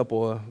last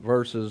couple of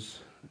verses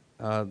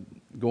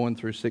going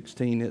through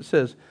 16. It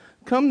says,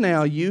 Come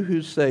now, you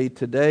who say,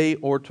 today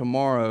or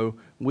tomorrow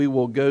we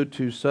will go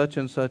to such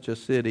and such a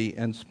city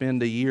and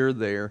spend a year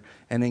there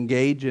and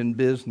engage in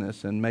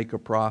business and make a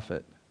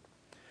profit.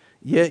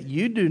 Yet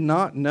you do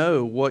not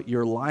know what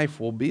your life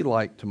will be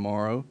like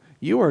tomorrow.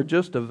 You are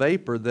just a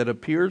vapor that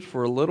appears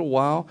for a little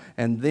while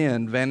and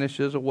then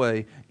vanishes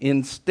away.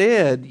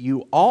 Instead,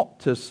 you ought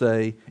to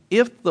say,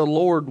 if the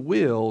Lord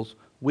wills,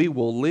 we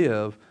will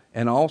live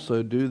and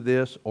also do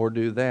this or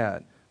do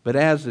that. But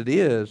as it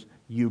is,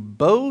 you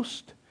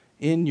boast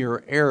in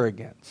your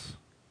arrogance.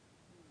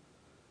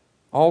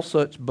 All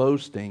such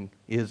boasting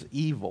is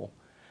evil.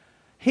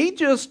 He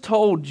just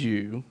told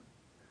you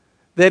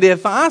that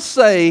if I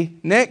say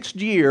next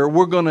year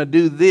we're going to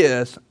do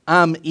this,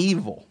 I'm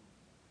evil.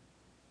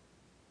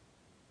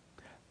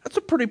 That's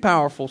a pretty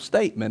powerful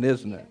statement,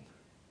 isn't it?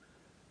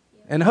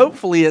 And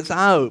hopefully it's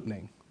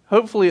eye-opening.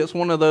 Hopefully it's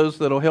one of those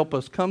that'll help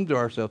us come to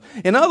ourselves.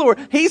 In other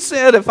words, he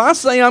said if I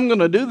say I'm going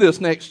to do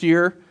this next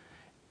year,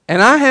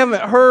 and I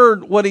haven't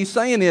heard what he's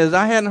saying is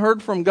I hadn't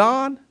heard from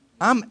God,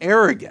 I'm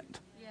arrogant.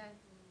 Yeah,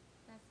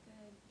 that's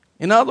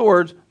good. In other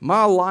words,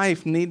 my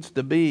life needs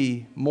to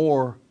be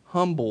more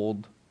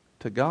humbled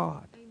to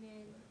God.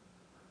 Amen.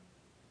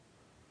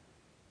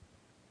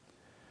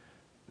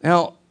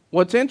 Now,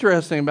 what's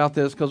interesting about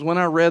this, because when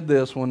I read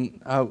this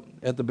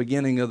at the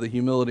beginning of the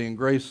Humility and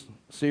Grace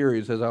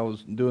series, as I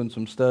was doing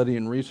some study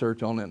and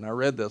research on it, and I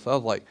read this, I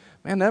was like,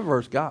 man, that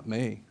verse got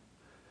me.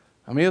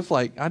 I mean, it's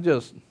like I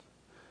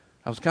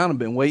was kind of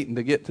been waiting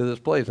to get to this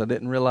place. I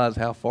didn't realize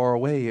how far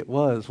away it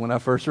was when I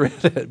first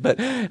read it. But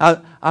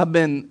I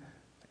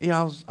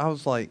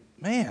was like,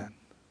 man,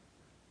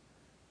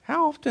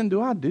 how often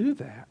do I do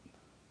that?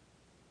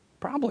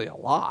 Probably a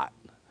lot.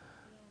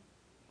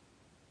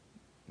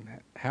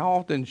 How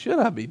often should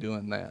I be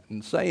doing that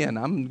and saying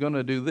I'm going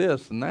to do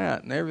this and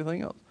that and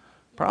everything else?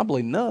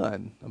 Probably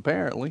none,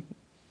 apparently,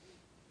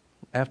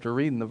 after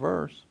reading the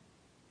verse.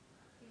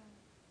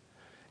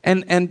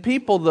 And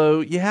people, though,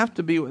 you have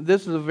to be,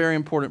 this is a very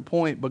important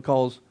point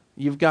because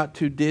you've got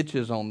two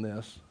ditches on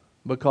this.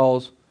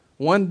 Because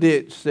one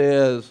ditch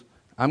says,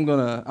 I'm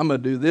gonna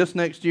do this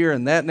next year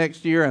and that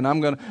next year, and I'm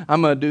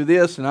gonna do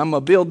this, and I'm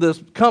gonna build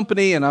this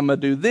company, and I'm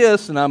gonna do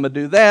this, and I'm gonna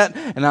do that,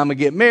 and I'm gonna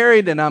get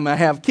married, and I'm gonna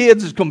have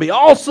kids. It's gonna be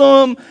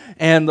awesome.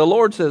 And the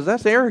Lord says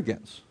that's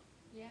arrogance.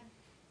 Yeah.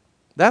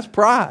 That's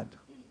pride.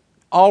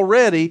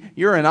 Already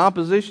you're in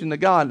opposition to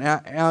God.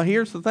 Now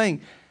here's the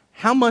thing.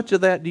 How much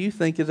of that do you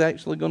think is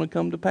actually going to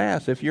come to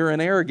pass if you're in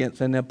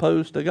arrogance and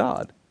opposed to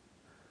God?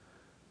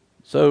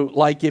 So,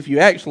 like, if you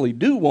actually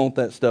do want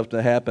that stuff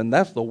to happen,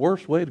 that's the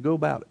worst way to go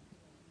about it,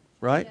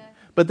 right? Yeah.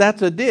 But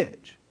that's a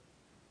ditch.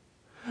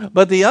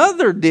 But the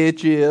other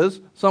ditch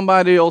is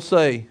somebody will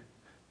say,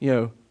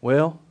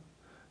 well,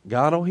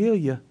 God will heal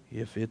you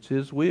if it's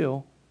His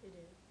will.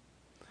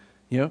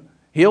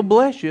 He'll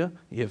bless you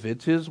if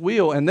it's His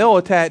will. And they'll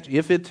attach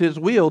if it's His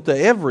will to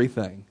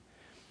everything.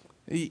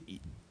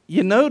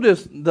 You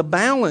notice the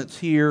balance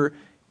here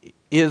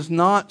is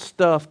not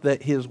stuff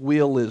that His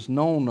will is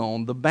known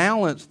on. The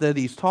balance that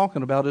he's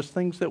talking about is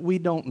things that we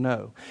don't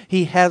know.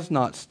 He has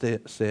not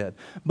said.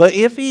 But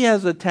if He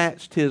has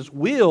attached His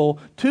will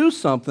to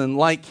something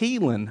like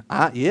healing,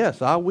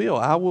 yes, I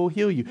will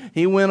heal you.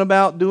 He went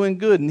about doing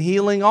good and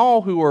healing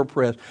all who are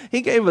oppressed.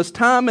 He gave us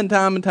time and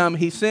time and time.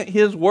 He sent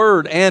His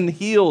word and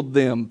healed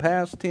them,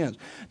 past tense.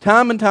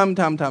 Time and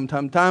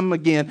time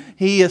again,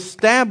 He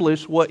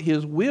established what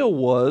His will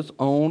was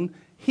on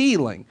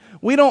healing.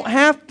 We don't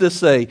have to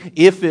say,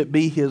 if it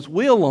be His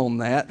will on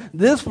that.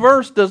 This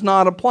verse does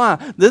not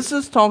apply. This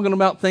is talking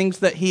about things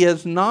that He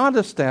has not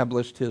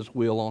established His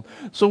will on.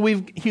 So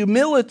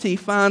humility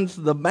finds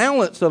the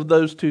balance of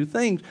those two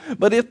things.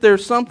 But if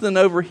there's something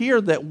over here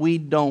that we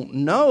don't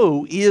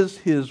know is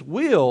His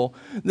will,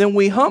 then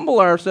we humble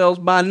ourselves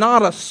by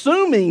not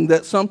assuming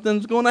that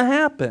something's going to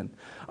happen.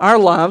 Our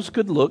lives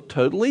could look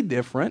totally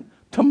different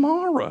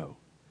tomorrow.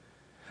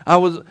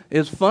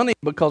 It's funny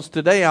because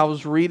today I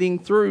was reading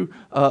through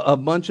a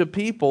bunch of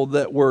people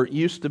that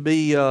used to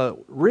be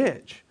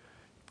rich,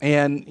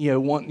 and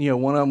one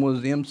of them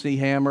was MC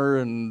Hammer,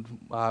 and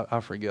I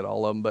forget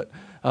all of them, but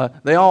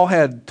they all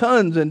had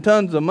tons and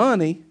tons of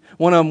money.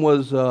 One of them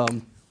was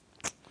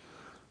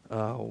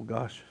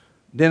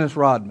Dennis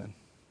Rodman,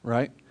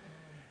 right?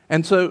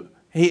 And so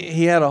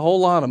he had a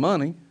whole lot of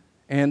money.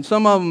 And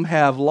some of them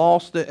have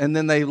lost it, and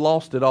then they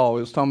lost it all. It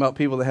was talking about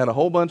people that had a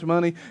whole bunch of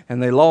money,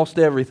 and they lost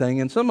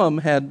everything. And some of them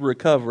had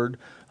recovered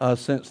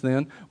since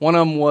then. One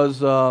of them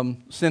was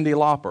Cyndi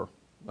Lauper.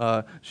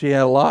 She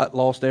had a lot,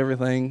 lost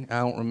everything.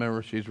 I don't remember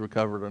if she's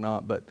recovered or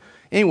not. But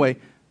anyway,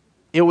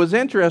 it was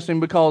interesting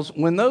because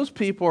when those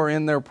people are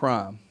in their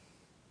prime,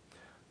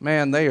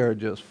 man, they are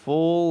just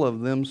full of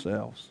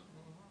themselves.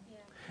 Yeah.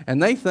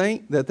 And they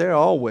think that they're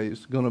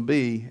always going to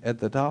be at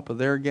the top of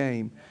their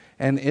game.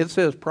 And it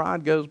says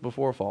pride goes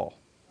before fall.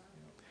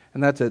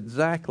 And that's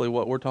exactly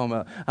what we're talking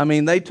about. I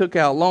mean, they took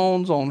out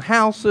loans on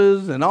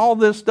houses and all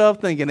this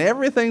stuff thinking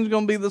everything's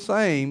going to be the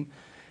same.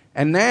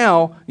 And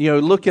now,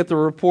 look at the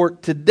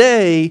report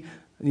today,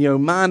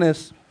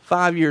 minus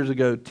 5 years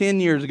ago,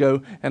 10 years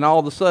ago, and all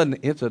of a sudden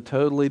it's a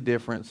totally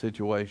different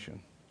situation.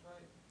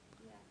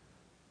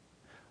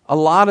 A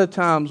lot of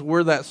times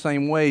we're that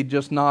same way,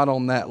 just not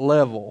on that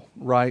level,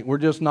 right?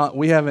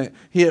 We haven't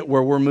hit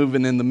where we're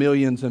moving in the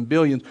millions and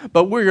billions,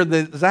 but we're the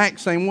exact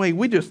same way.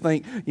 We just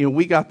think,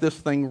 we got this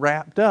thing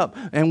wrapped up.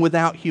 And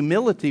without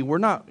humility, we're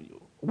not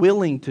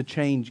willing to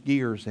change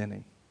gears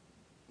any.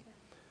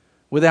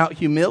 Without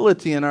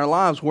humility in our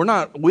lives, we're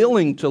not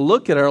willing to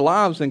look at our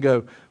lives and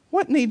go,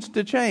 what needs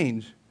to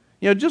change?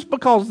 Just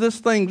because this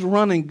thing's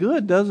running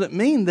good doesn't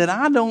mean that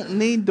I don't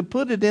need to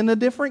put it in a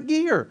different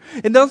gear.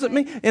 It doesn't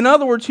mean, in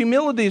other words,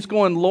 humility is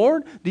going,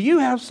 Lord, do you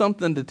have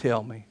something to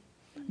tell me?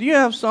 Do you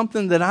have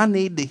something that I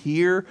need to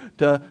hear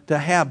to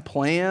have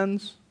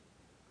plans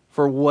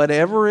for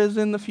whatever is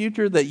in the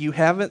future that you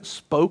haven't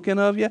spoken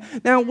of yet?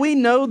 Now, we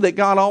know that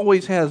God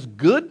always has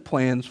good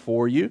plans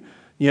for you,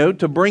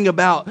 to bring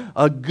about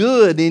a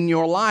good in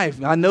your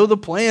life. I know the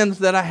plans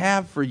that I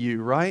have for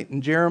you, right?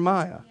 In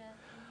Jeremiah.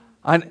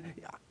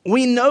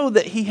 We know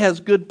that He has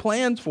good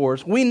plans for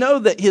us. We know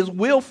that His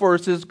will for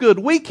us is good.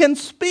 We can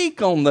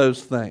speak on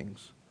those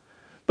things.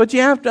 But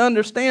you have to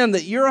understand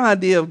that your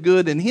idea of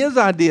good and His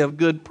idea of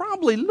good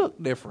probably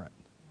look different.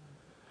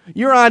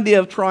 Your idea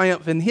of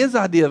triumph and His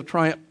idea of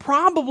triumph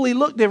probably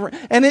look different.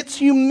 And it's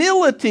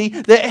humility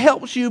that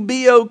helps you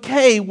be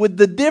okay with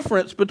the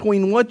difference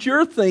between what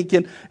you're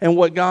thinking and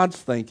what God's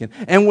thinking.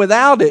 And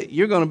without it,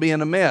 you're going to be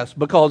in a mess,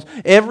 because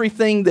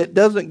everything that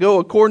doesn't go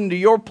according to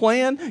your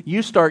plan,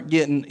 you start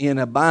getting in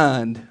a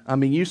bind.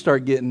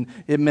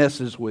 It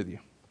messes with you.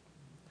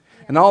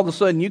 And all of a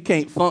sudden, you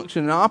can't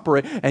function and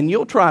operate, and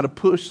you'll try to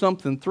push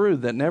something through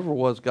that never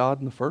was God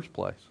in the first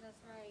place.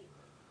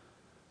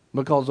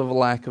 Because of a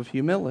lack of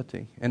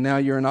humility. And now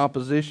you're in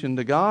opposition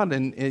to God,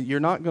 and you're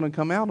not going to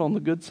come out on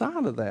the good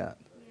side of that.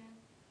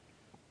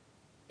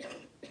 Yeah.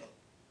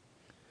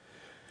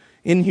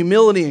 In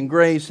humility and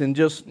grace, and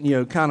just,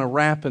 kind of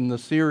wrapping the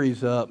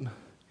series up,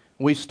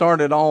 we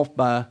started off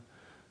by,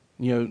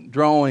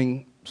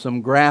 drawing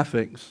some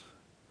graphics.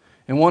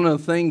 And one of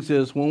the things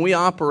is, when we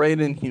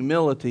operate in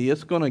humility,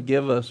 it's going to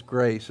give us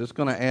grace. It's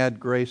going to add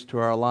grace to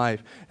our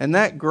life. And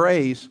that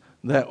grace,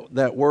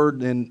 that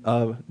word in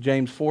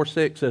James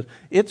 4:6 says,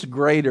 it's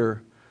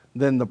greater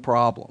than the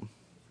problem.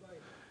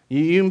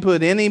 You can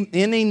put any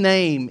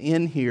name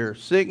in here: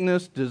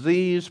 sickness,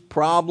 disease,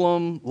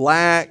 problem,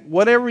 lack,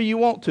 whatever you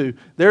want to.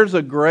 There's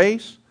a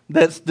grace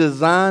that's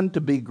designed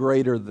to be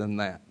greater than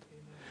that.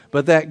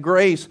 But that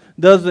grace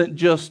doesn't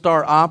just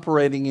start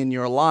operating in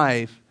your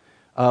life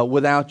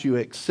without you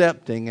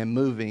accepting and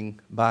moving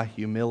by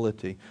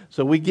humility.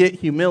 So we get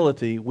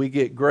humility, we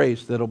get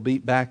grace that'll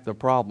beat back the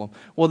problem.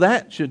 Well,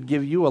 that should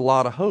give you a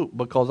lot of hope,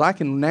 because I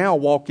can now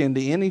walk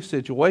into any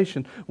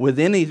situation with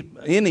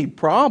any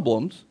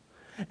problems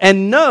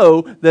and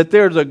know that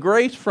there's a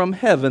grace from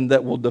heaven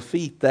that will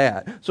defeat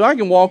that. So I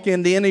can walk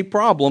into any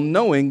problem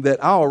knowing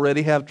that I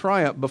already have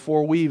triumph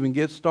before we even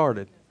get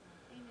started.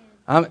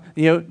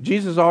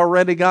 Jesus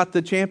already got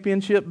the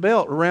championship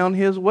belt around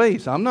His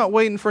waist. I'm not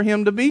waiting for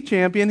Him to be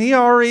champion. He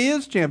already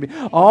is champion.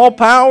 All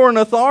power and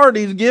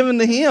authority is given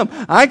to Him.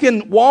 I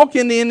can walk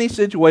into any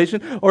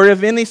situation, or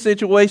if any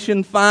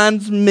situation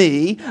finds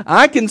me,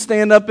 I can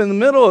stand up in the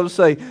middle and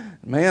say,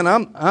 man,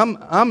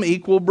 I'm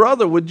equal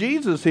brother with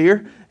Jesus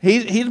here.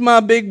 He's my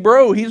big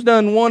bro. He's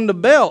done won the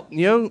belt.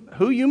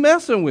 Who you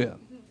messing with?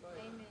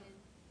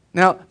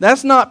 Now,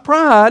 that's not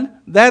pride,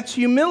 that's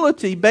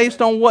humility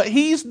based on what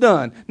He's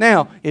done.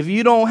 Now, if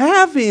you don't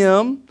have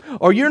Him,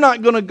 or you're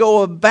not going to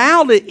go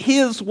about it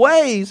His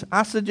ways,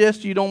 I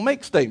suggest you don't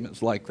make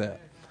statements like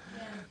that.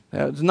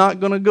 It's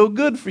not going to go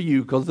good for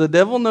you, because the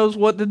devil knows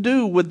what to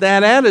do with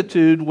that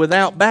attitude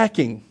without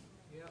backing.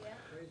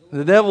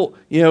 The devil,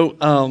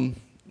 Ted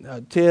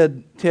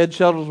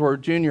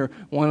Shuttlesworth Jr.,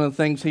 one of the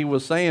things he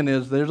was saying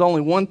is there's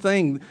only one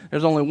thing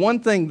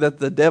that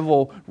the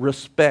devil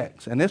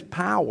respects, and it's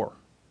power.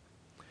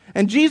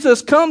 And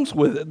Jesus comes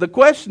with it. The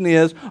question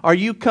is, are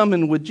you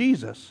coming with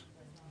Jesus?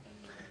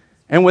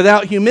 And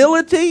without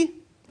humility,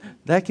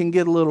 that can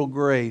get a little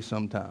gray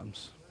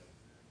sometimes.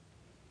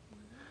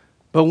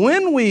 But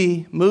when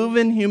we move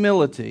in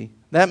humility,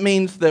 that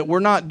means that we're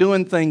not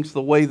doing things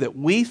the way that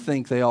we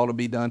think they ought to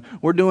be done.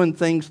 We're doing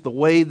things the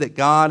way that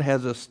God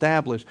has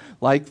established,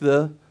 like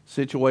the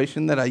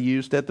situation that I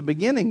used at the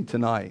beginning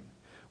tonight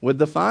with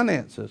the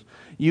finances.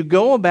 You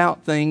go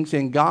about things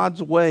in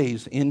God's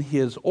ways, in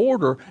His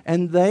order,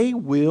 and they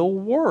will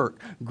work.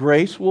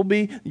 Grace will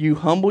be, you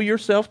humble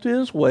yourself to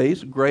His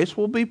ways, grace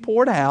will be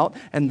poured out,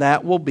 and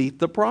that will beat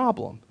the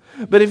problem.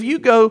 But if you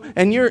go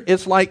and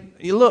it's like,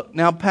 look,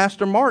 now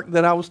Pastor Mark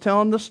that I was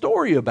telling the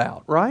story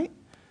about, right?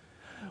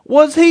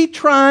 Was he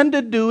trying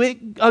to do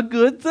a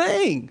good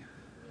thing?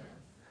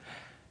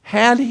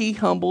 Had he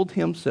humbled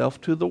himself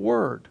to the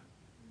Word?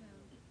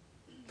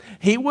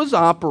 He was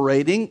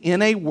operating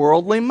in a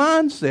worldly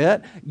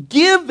mindset,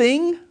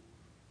 giving,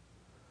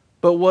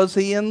 but was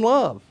he in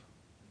love?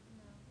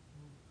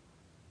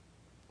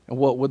 And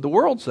what would the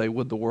world say?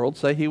 Would the world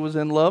say he was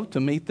in love to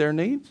meet their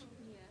needs?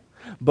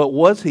 But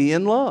was he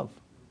in love?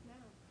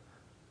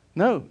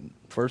 No.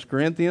 1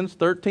 Corinthians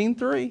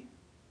 13:3.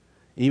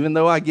 Even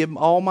though I give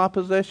all my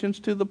possessions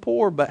to the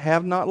poor, but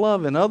have not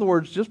love. In other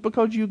words, just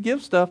because you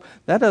give stuff,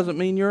 that doesn't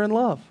mean you're in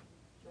love.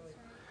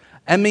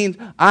 It means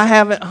I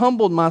haven't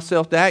humbled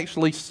myself to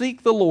actually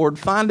seek the Lord,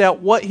 find out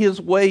what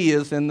His way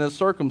is in this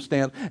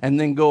circumstance, and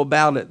then go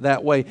about it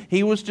that way.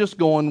 He was just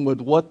going with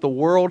what the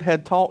world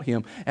had taught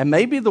him. And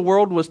maybe the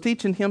world was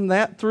teaching him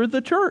that through the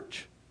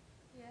church.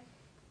 Yeah.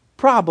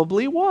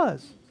 Probably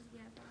was.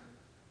 Yeah.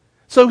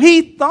 So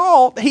he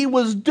thought he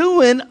was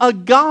doing a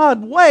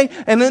God way,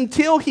 and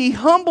until he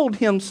humbled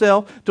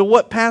himself to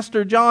what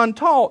Pastor John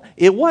taught,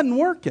 it wasn't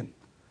working.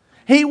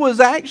 He was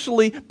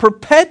actually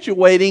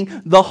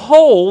perpetuating the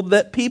hole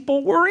that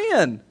people were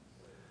in.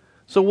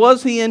 So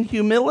was he in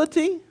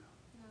humility? No.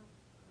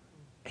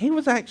 He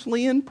was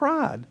actually in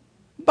pride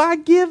by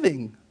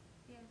giving.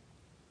 Yeah.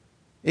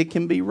 It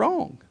can be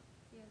wrong.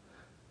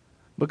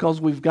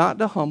 Because we've got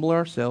to humble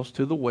ourselves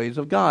to the ways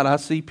of God. I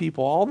see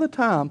people all the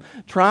time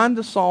trying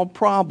to solve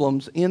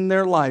problems in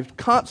their life,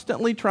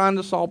 constantly trying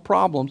to solve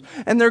problems.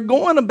 And they're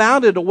going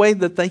about it a way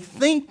that they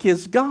think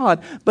is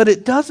God, but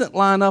it doesn't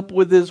line up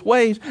with His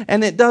ways,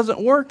 and it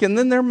doesn't work. And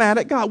then they're mad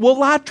at God.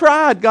 Well, I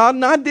tried, God,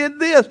 and I did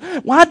this.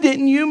 Why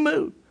didn't you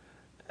move?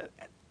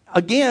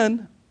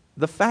 Again,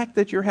 the fact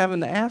that you're having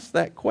to ask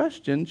that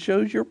question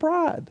shows your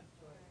pride.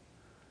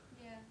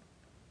 Yeah.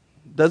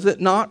 Does it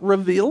not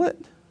reveal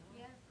it?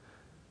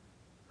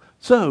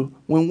 So,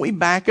 when we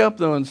back up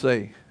though and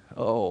say,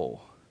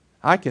 oh,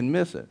 I can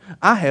miss it.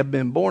 I have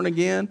been born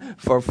again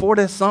for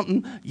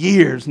 40-something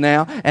years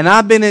now, and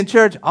I've been in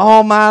church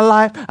all my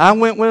life. I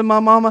went with my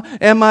mama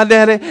and my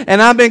daddy,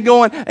 and I've been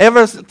going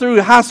ever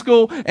through high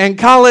school and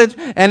college,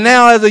 and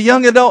now as a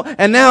young adult,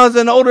 and now as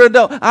an older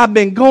adult, I've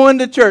been going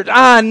to church.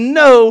 I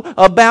know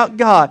about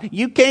God.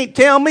 You can't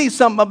tell me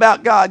something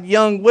about God,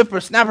 young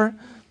whippersnapper.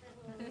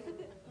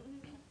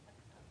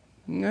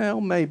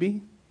 Well,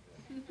 maybe.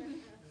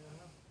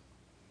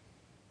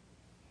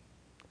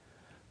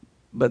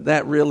 But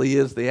that really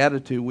is the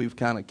attitude we've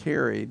kind of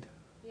carried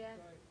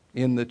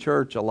in the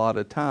church a lot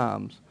of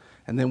times.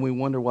 And then we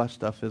wonder why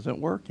stuff isn't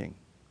working.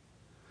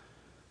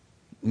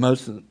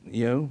 Lots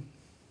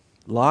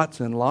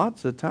and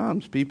lots of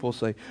times people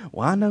say,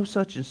 well, I know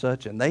such and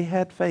such, and they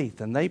had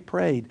faith, and they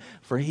prayed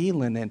for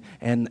healing,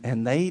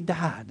 and they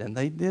died, and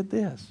they did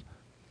this.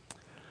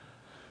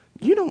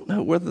 You don't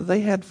know whether they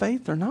had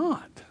faith or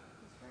not.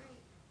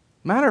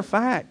 Matter of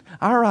fact,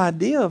 our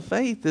idea of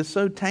faith is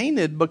so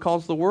tainted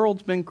because the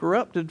world's been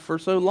corrupted for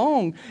so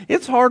long.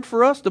 It's hard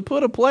for us to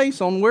put a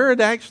place on where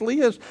it actually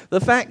is. The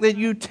fact that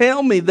you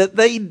tell me that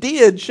they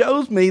did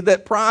shows me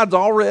that pride's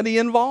already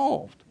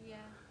involved. Yeah.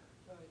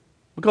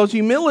 Because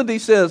humility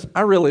says,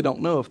 I really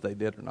don't know if they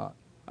did or not.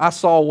 I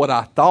saw what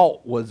I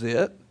thought was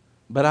it,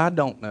 but I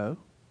don't know.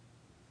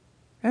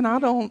 And I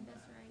don't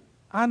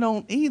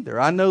either.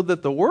 I know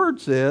that the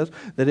Word says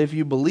that if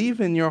you believe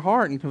in your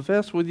heart and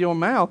confess with your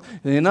mouth,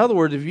 in other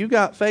words, if you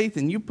got faith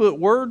and you put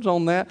words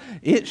on that,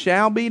 it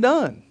shall be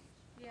done.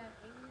 Yeah.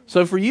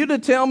 So for you to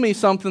tell me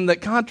something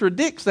that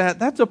contradicts that,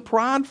 that's a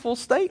prideful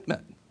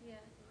statement. Yeah.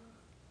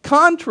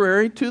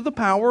 Contrary to the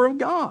power of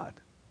God.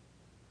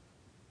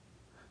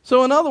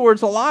 So in other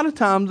words, a lot of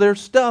times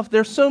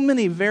there's so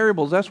many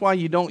variables. That's why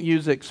you don't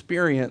use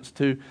experience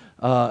to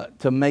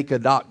make a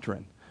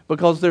doctrine.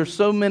 Because there's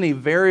so many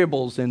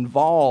variables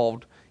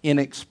involved in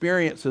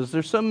experiences.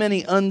 There's so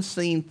many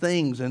unseen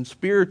things and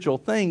spiritual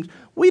things.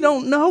 We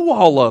don't know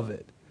all of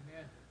it.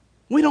 Amen.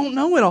 We don't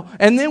know it all.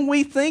 And then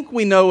we think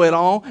we know it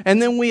all, and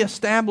then we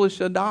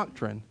establish a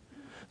doctrine.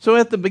 So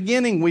at the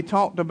beginning we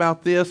talked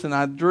about this, and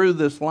I drew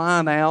this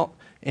line out,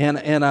 and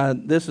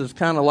this is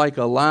kind of like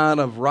a line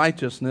of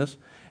righteousness.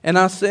 And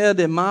I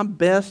said, in my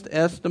best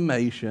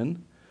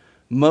estimation,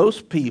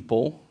 most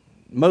people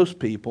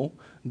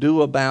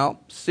do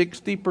about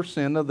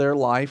 60% of their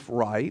life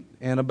right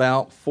and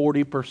about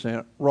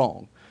 40%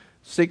 wrong.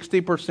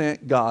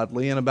 60%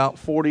 godly and about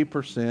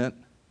 40%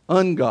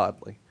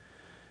 ungodly.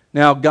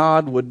 Now,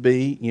 God would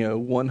be,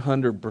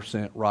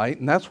 100% right,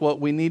 and that's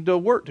what we need to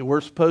work to. We're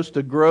supposed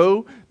to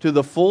grow to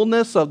the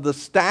fullness of the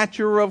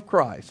stature of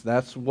Christ.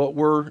 That's what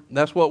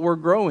we're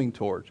growing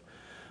towards.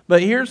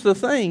 But here's the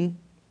thing.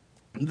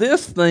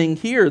 This thing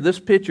here, this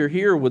picture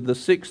here with the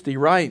 60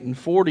 right and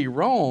 40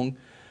 wrong,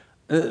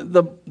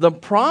 the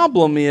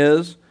problem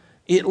is,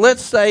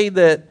 let's say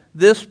that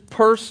this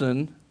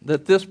person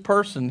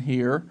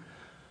here,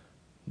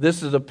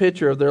 this is a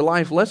picture of their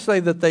life. Let's say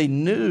that they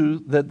knew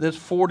that this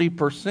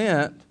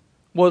 40%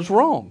 was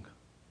wrong.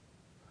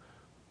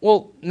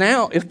 Well,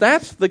 now, if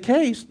that's the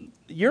case,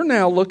 you're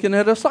now looking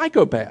at a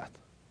psychopath.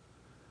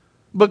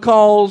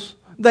 Because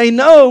they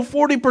know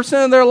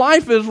 40% of their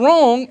life is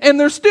wrong, and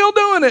they're still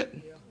doing it.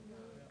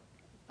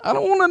 I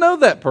don't want to know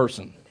that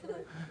person.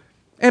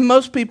 And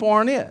most people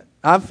aren't it.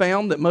 I've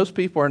found that most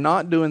people are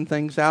not doing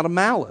things out of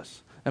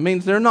malice. That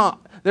means they're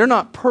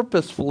not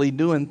purposefully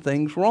doing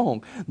things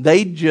wrong.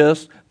 They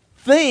just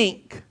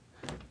think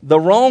the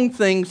wrong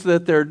things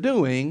that they're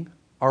doing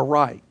are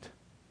right.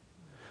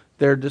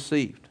 They're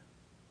deceived.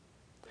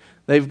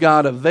 They've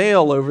got a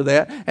veil over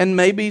that, and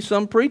maybe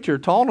some preacher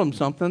taught them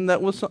something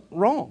that was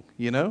wrong,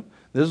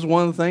 This is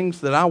one of the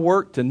things that I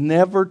work to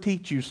never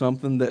teach you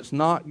something that's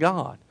not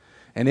God.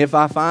 And if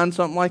I find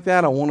something like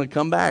that, I want to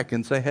come back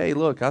and say, hey,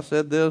 look, I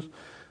said this.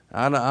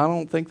 I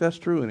don't think that's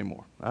true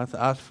anymore.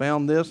 I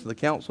found this, the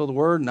counsel of the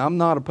Word, and I'm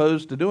not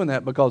opposed to doing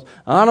that because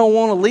I don't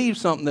want to leave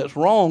something that's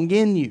wrong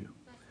in you.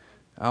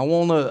 I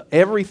want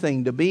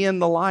everything to be in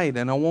the light,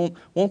 and I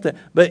want that.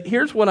 But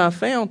here's what I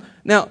found.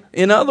 Now,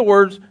 in other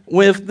words,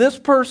 if this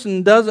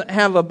person doesn't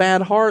have a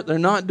bad heart, they're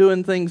not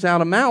doing things out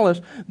of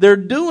malice, they're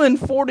doing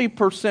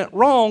 40%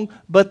 wrong,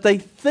 but they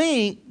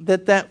think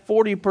that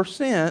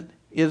 40%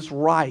 is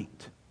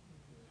right.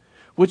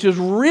 Which is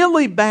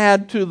really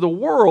bad to the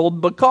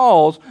world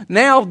because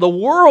now the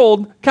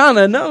world kind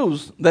of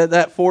knows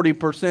that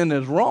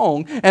 40% is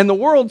wrong, and the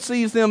world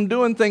sees them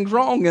doing things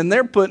wrong, and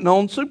they're putting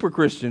on super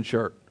Christian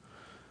shirt.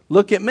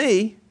 Look at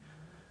me.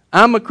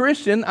 I'm a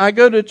Christian. I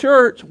go to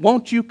church.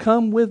 Won't you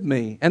come with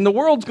me? And the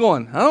world's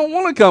going, I don't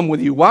want to come with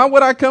you. Why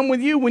would I come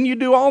with you when you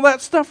do all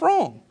that stuff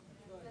wrong?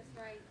 That's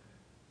right.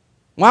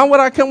 Why would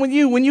I come with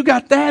you when you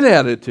got that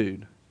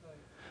attitude?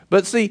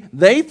 But see,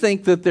 they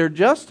think that they're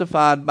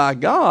justified by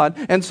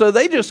God, and so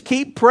they just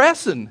keep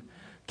pressing.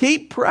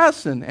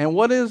 And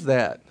what is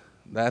that?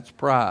 That's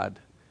pride.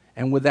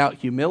 And without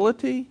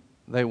humility,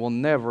 they will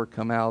never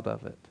come out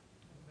of it.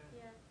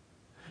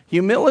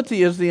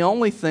 Humility is the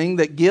only thing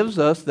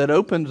that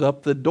opens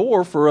up the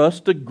door for us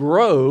to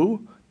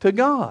grow to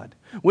God.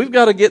 We've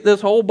got to get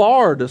this whole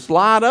bar to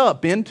slide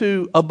up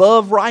into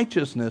above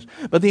righteousness.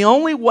 But the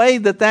only way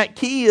that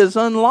key is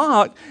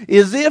unlocked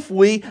is if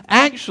we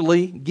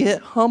actually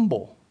get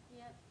humble.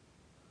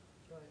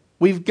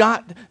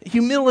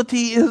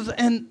 Humility is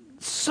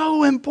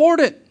so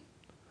important.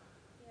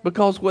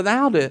 Because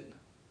without it,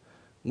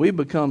 we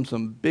become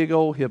some big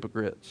old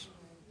hypocrites.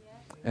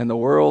 And the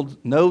world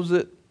knows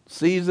it,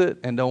 sees it,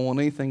 and don't want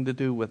anything to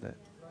do with it.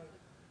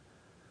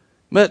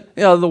 But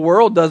the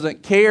world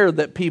doesn't care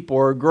that people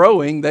are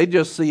growing. They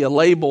just see a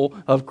label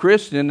of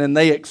Christian and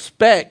they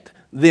expect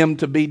them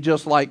to be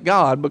just like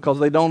God because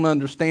they don't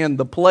understand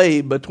the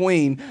play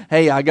between,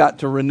 hey, I got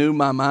to renew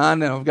my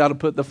mind and I've got to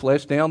put the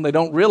flesh down. They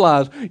don't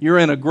realize you're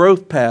in a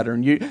growth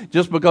pattern.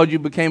 Just because you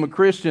became a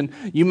Christian,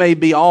 you may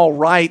be all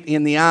right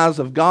in the eyes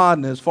of God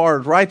and as far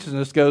as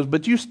righteousness goes,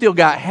 but you still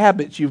got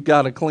habits you've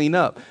got to clean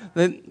up.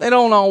 They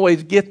don't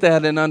always get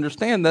that and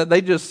understand that.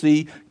 They just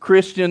see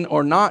Christian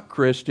or not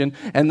Christian,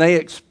 and they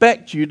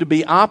expect you to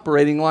be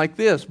operating like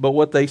this. But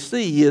what they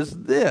see is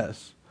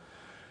this.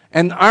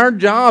 And our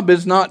job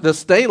is not to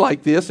stay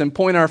like this and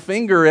point our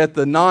finger at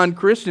the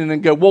non-Christian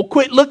and go, well,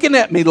 quit looking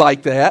at me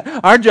like that.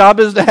 Our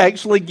job is to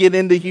actually get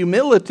into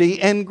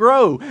humility and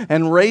grow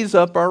and raise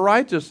up our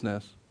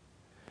righteousness.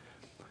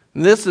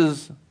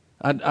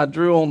 I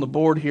drew on the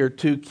board here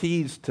 2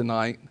 keys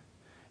tonight.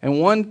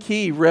 And one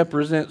key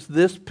represents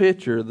this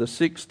picture, the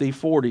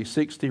 60-40,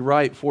 60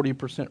 right,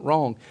 40%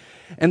 wrong.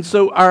 And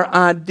so our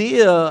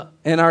idea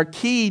and our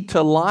key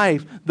to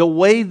life, the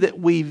way that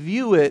we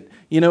view it,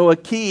 a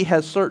key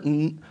has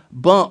certain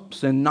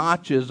bumps and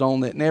notches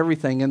on it and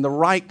everything. And the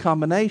right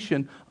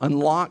combination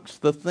unlocks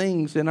the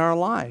things in our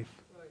life.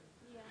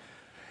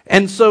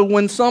 And so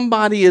when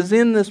somebody is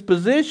in this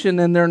position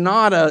and they're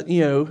not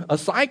a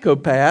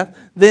psychopath,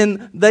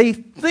 then they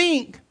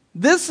think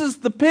this is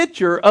the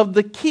picture of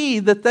the key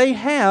that they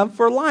have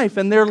for life,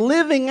 and they're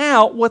living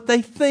out what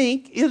they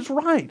think is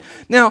right.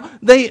 Now,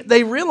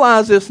 they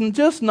realize it's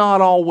just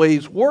not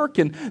always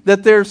working,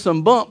 that there's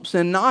some bumps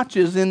and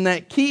notches in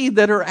that key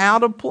that are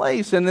out of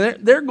place, and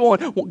they're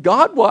going, well,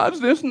 God, why is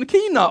this and the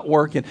key not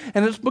working?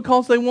 And it's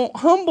because they won't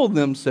humble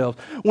themselves.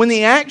 When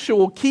the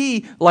actual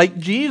key, like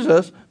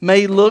Jesus,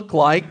 may look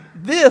like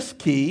this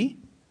key,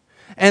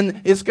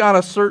 and it's got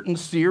a certain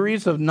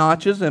series of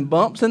notches and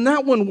bumps, and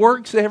that one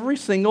works every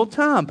single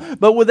time.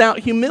 But without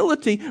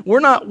humility, we're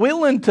not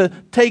willing to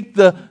take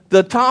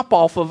the top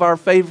off of our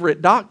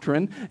favorite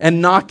doctrine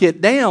and knock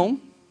it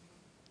down.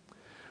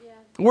 Yeah.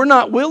 We're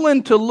not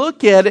willing to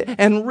look at it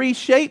and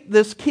reshape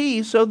this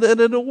key so that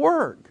it'll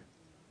work.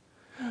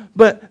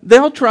 But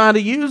they'll try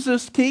to use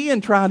this key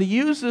and try to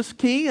use this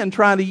key and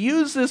try to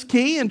use this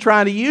key and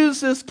try to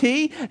use this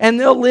key, and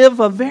they'll live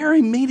a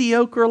very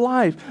mediocre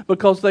life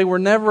because they were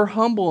never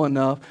humble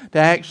enough to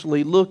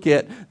actually look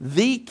at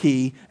the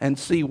key and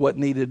see what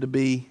needed to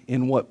be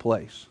in what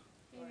place.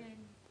 Amen.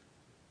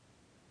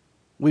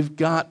 We've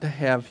got to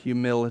have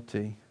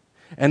humility.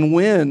 And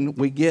when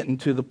we get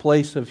into the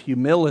place of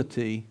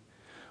humility,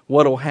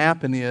 what will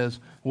happen is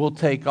we'll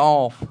take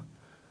off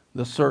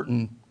the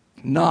certain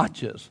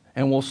notches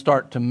and we'll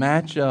start to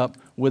match up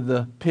with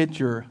the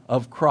picture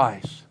of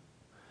Christ.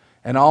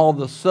 And all of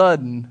a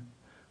sudden,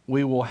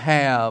 we will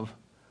have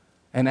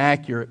an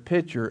accurate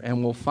picture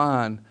and we'll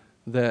find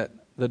that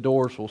the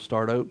doors will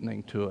start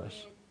opening to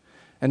us.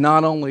 And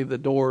not only the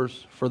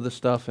doors for the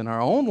stuff in our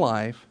own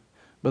life,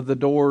 but the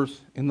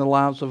doors in the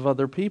lives of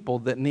other people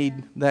that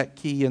need that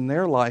key in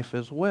their life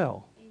as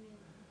well.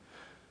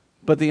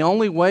 But the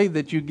only way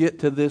that you get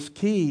to this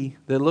key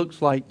that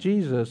looks like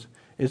Jesus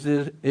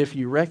is if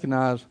you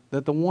recognize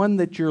that the one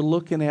that you're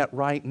looking at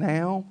right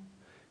now,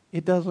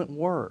 it doesn't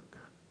work.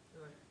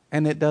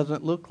 And it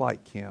doesn't look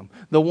like him.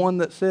 The one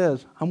that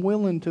says, I'm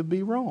willing to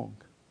be wrong.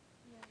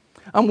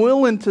 I'm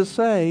willing to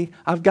say,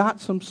 I've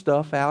got some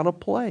stuff out of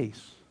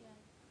place.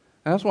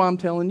 And that's why I'm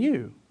telling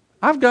you,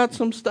 I've got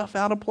some stuff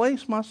out of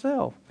place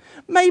myself.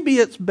 Maybe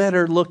it's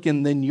better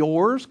looking than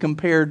yours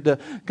compared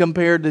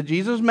to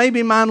Jesus.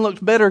 Maybe mine looks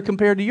better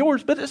compared to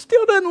yours, but it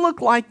still doesn't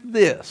look like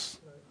this.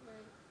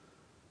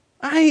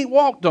 I ain't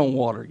walked on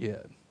water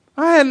yet.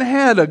 I hadn't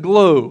had a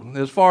glow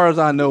as far as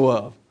I know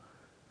of.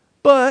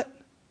 But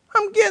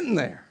I'm getting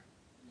there.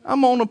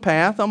 I'm on a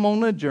path. I'm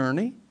on a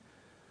journey.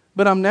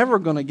 But I'm never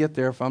going to get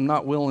there if I'm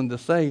not willing to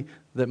say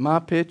that my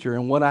picture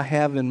and what I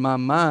have in my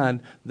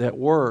mind that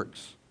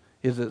works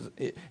is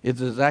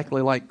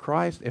exactly like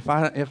Christ. If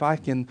I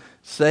can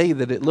say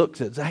that it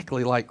looks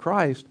exactly like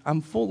Christ,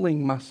 I'm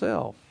fooling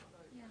myself.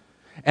 Yeah.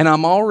 And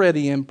I'm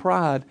already in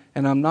pride,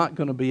 and I'm not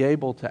going to be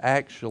able to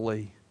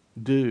actually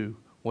do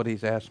what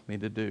He's asked me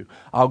to do.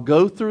 I'll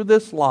go through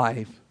this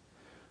life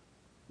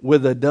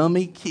with a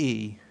dummy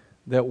key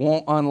that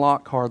won't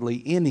unlock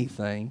hardly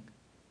anything,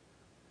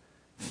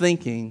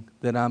 thinking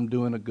that I'm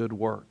doing a good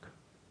work.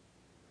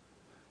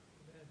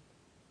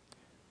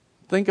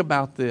 Think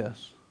about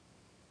this.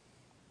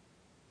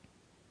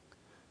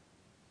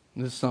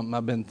 This is something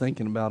I've been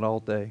thinking about all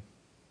day.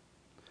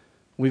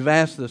 We've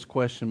asked this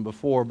question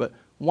before, but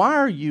why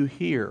are you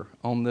here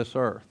on this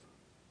earth?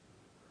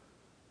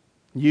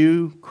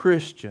 You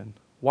Christian,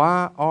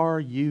 why are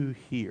you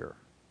here?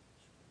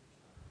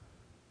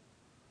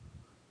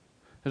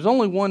 There's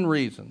only one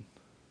reason,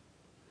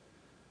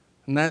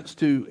 and that's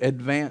to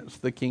advance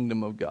the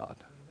kingdom of God.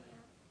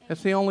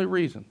 That's the only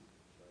reason.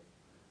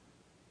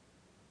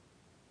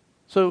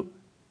 So,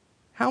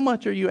 how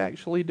much are you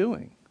actually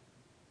doing?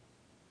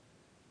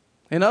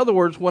 In other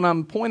words, what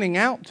I'm pointing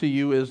out to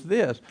you is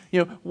this.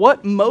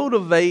 What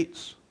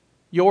motivates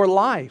your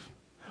life?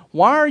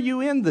 Why are you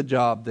in the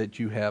job that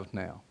you have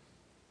now?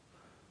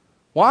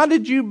 Why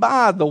did you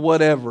buy the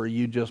whatever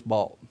you just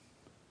bought?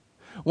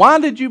 Why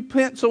did you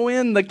pencil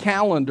in the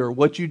calendar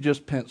what you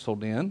just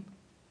penciled in?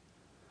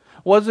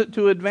 Was it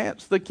to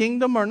advance the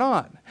kingdom or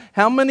not?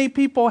 How many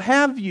people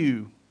have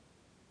you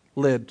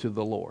led to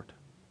the Lord?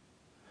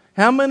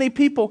 How many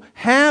people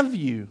have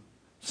you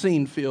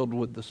seen filled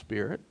with the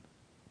Spirit?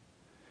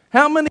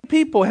 How many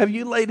people have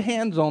you laid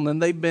hands on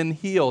and they've been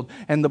healed,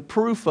 and the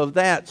proof of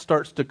that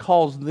starts to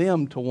cause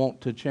them to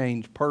want to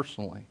change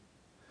personally?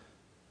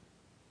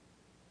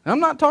 I'm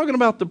not talking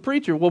about the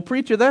preacher. Well,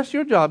 preacher, that's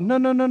your job.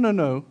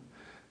 No.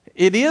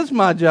 It is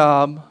my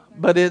job,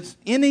 but it's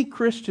any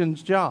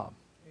Christian's job.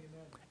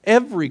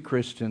 Every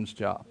Christian's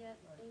job.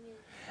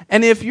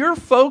 And if your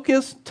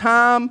focus,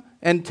 time,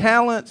 and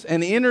talents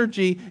and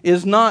energy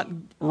is not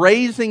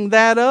raising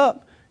that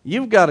up,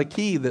 you've got a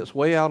key that's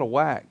way out of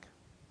whack.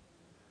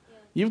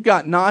 You've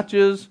got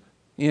notches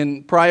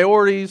in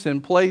priorities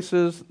and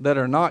places that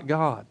are not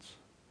God's.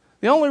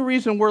 The only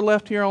reason we're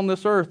left here on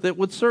this earth, it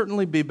would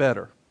certainly be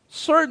better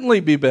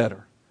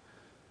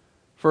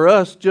for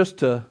us just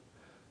to,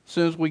 as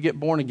soon as we get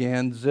born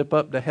again, zip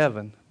up to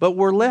heaven. But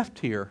we're left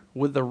here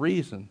with a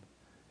reason,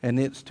 and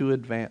it's to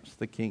advance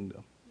the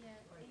kingdom. Yeah,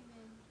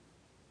 amen.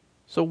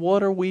 So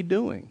what are we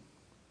doing?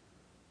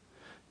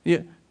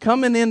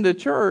 Coming into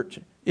church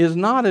is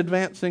not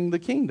advancing the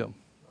kingdom.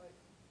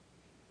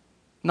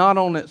 Not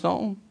on its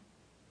own.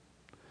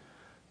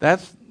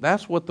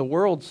 That's what the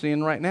world's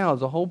seeing right now,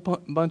 is a whole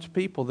bunch of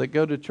people that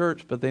go to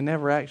church, but they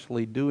never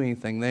actually do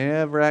anything. They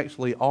never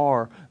actually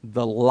are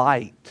the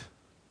light.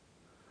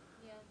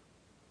 Yeah.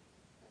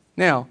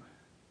 Now,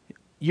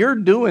 you're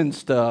doing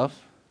stuff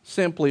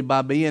simply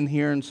by being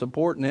here and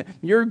supporting it.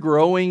 You're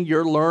growing,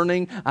 you're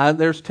learning.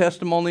 There's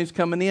testimonies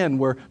coming in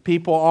where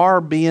people are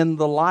being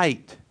the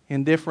light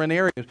in different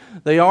areas.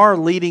 They are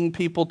leading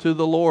people to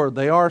the Lord.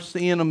 They are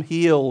seeing them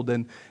healed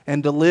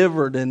and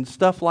delivered and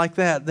stuff like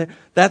that.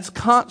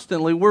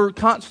 We're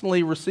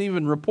constantly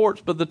receiving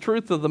reports, but the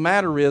truth of the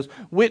matter is,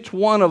 which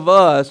one of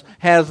us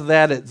has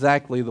that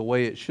exactly the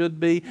way it should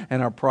be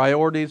and our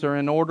priorities are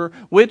in order?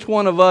 Which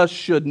one of us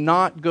should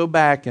not go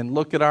back and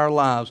look at our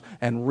lives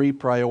and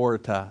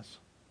reprioritize?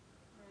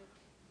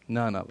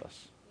 None of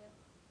us.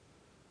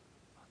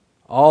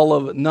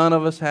 None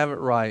of us have it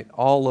right.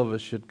 All of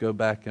us should go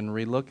back and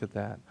relook at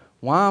that.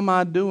 Why am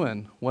I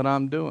doing what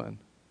I'm doing?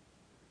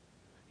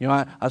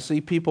 I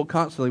see people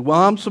constantly, well,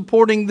 I'm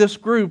supporting this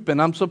group,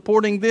 and I'm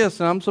supporting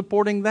this, and I'm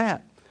supporting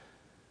that.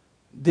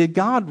 Did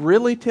God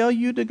really tell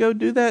you to go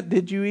do that?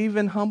 Did you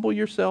even humble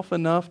yourself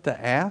enough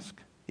to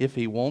ask if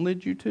He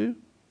wanted you to?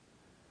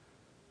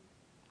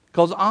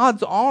 Because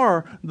odds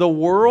are the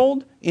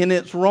world, in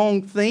its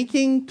wrong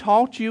thinking,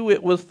 taught you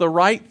it was the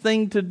right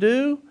thing to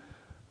do,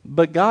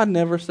 but God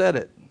never said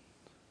it.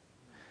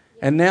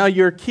 And now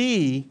your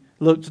key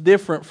looks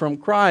different from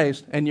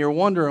Christ, and you're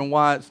wondering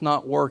why it's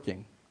not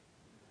working.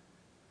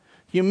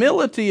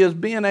 Humility is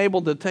being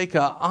able to take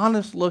an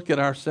honest look at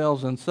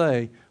ourselves and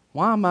say,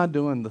 why am I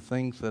doing the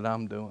things that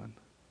I'm doing?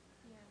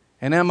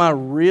 Yeah.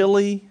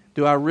 And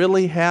do I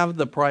really have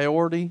the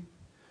priority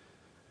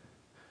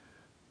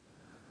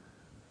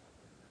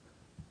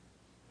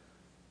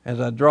as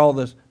I draw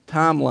this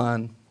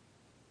timeline,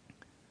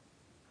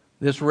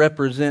 this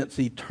represents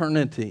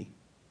eternity.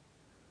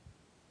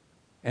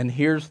 And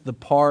here's the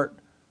part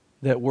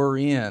that we're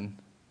in,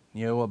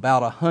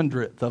 about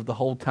 100th of the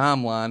whole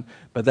timeline,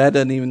 but that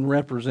doesn't even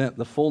represent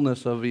the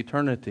fullness of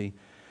eternity.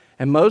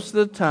 And most of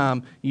the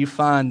time, you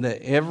find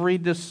that every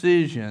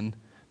decision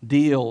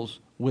deals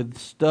with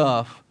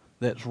stuff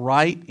that's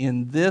right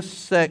in this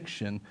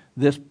section,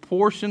 this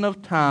portion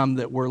of time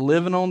that we're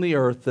living on the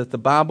earth that the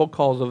Bible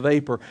calls a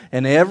vapor.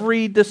 And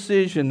every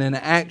decision and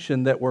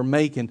action that we're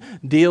making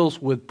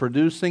deals with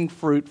producing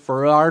fruit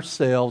for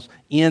ourselves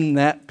in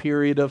that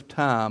period of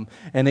time.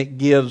 And it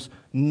gives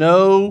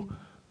no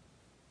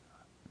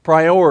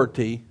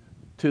priority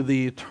to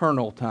the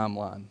eternal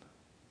timeline.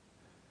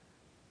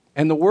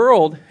 And the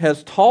world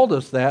has taught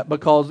us that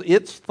because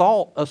it's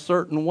thought a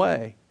certain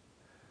way.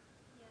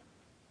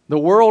 The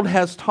world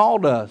has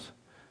taught us,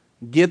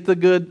 get the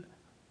good,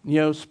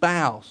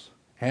 spouse,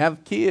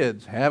 have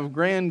kids, have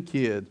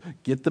grandkids,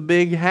 get the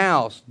big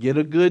house, get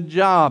a good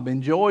job,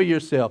 enjoy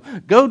yourself,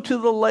 go to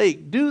the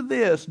lake, do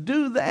this,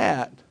 do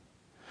that,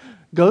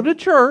 go to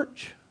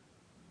church.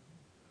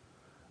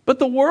 But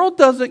the world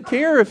doesn't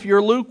care if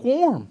you're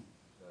lukewarm.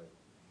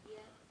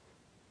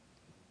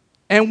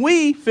 And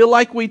we feel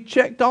like we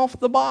checked off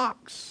the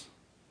box.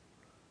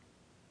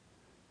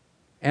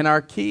 And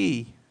our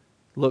key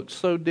looks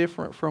so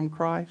different from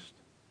Christ.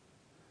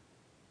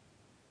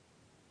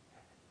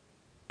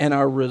 And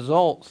our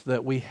results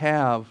that we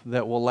have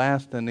that will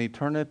last an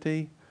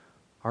eternity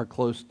are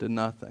close to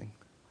nothing.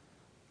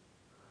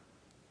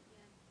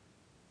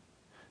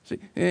 See,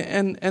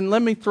 and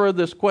let me throw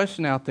this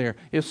question out there.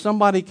 If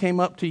somebody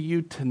came up to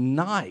you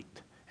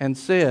tonight and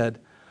said,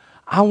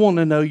 I want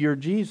to know your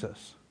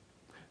Jesus,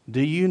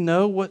 do you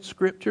know what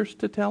scriptures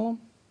to tell them?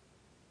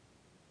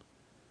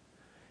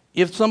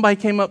 If somebody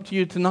came up to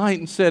you tonight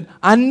and said,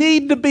 I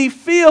need to be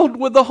filled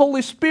with the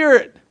Holy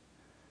Spirit,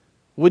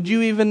 would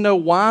you even know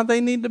why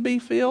they need to be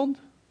filled?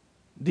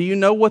 Do you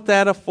know what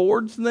that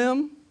affords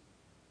them?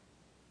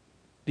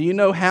 Do you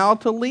know how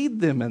to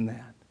lead them in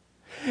that?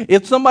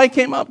 If somebody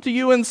came up to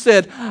you and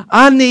said,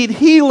 I need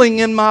healing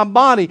in my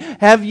body,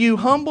 have you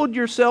humbled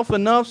yourself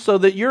enough so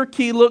that your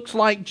key looks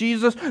like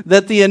Jesus,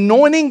 that the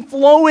anointing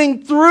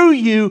flowing through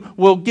you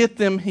will get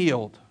them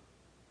healed?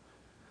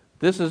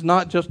 This is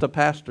not just a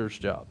pastor's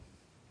job.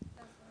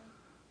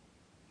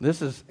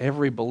 This is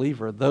every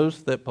believer.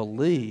 Those that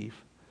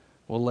believe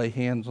will lay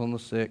hands on the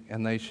sick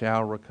and they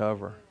shall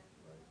recover.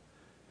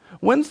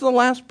 When's the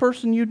last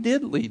person you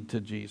did lead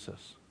to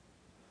Jesus?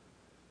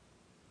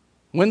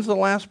 When's the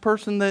last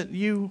person that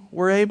you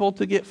were able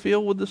to get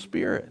filled with the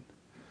Spirit?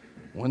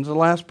 When's the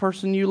last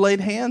person you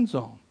laid hands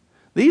on?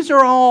 This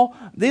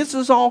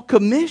is all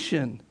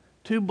commission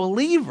to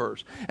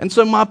believers. And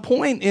so my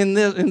point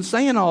in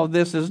saying all of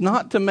this is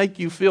not to make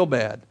you feel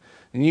bad.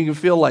 And you can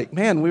feel like,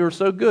 man, we were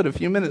so good a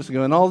few minutes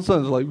ago, and all of a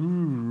sudden it's like,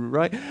 ooh,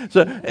 right?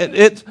 So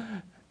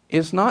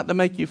it's not to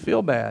make you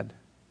feel bad.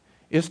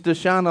 It's to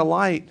shine a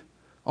light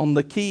on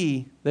the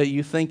key that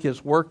you think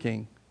is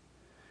working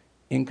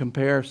in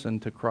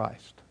comparison to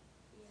Christ.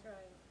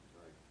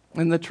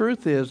 And the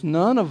truth is,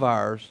 none of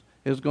ours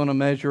is going to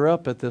measure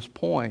up at this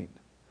point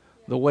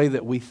the way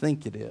that we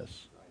think it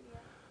is.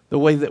 The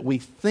way that we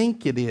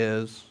think it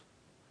is,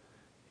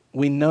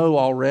 we know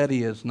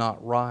already is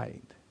not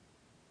right.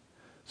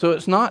 So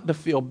it's not to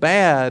feel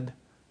bad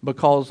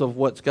because of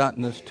what's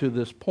gotten us to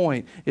this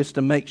point. It's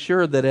to make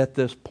sure that at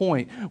this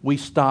point we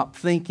stop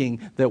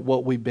thinking that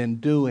what we've been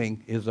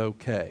doing is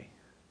okay.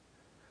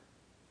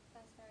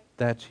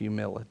 That's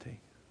humility.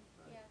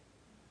 Yeah.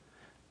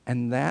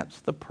 And that's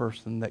the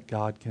person that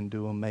God can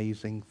do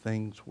amazing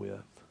things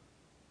with.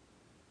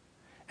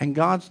 And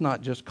God's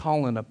not just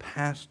calling a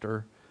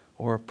pastor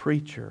or a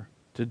preacher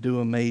to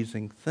do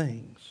amazing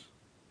things.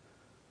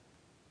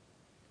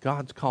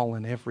 God's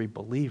calling every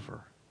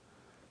believer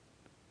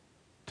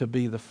to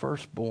be the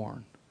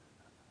firstborn.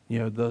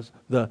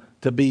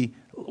 To be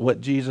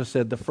what Jesus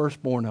said, the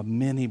firstborn of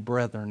many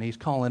brethren. He's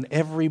calling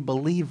every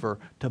believer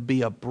to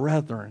be a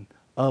brethren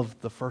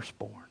of the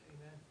firstborn.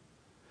 Amen.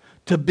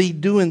 To be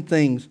doing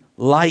things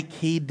like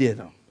he did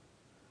them.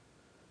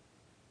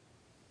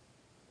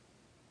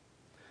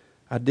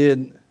 I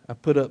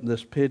put up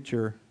this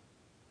picture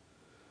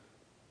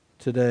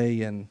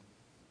today, and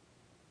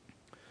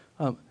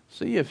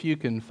see if you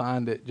can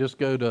find it. Just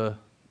go to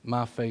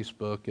my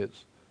Facebook.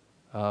 It's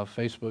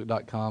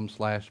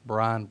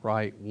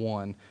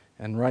facebook.com/BrianWright1,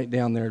 and right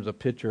down there is a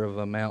picture of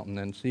a mountain,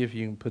 and see if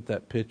you can put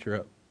that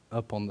picture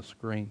up on the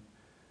screen.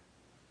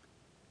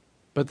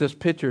 But this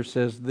picture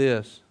says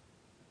this: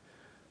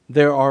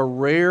 there are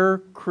rare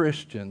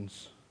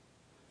Christians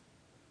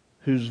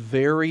whose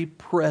very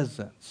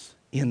presence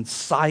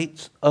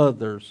incites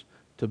others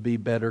to be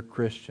better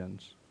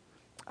Christians.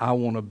 I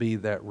want to be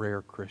that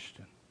rare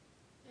Christian.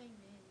 Amen.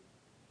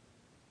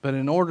 But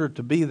in order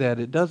to be that,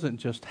 it doesn't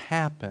just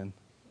happen.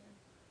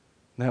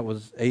 That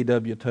was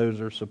A.W.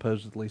 Tozer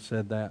supposedly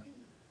said that.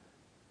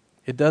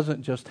 It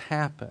doesn't just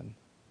happen.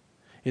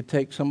 It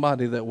takes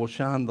somebody that will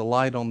shine the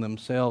light on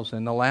themselves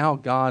and allow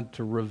God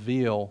to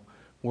reveal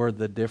where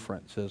the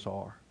differences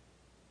are.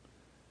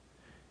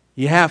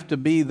 You have to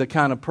be the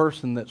kind of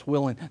person that's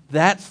willing.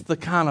 That's the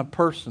kind of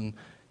person.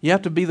 You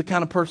have to be the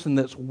kind of person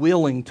that's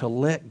willing to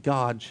let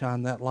God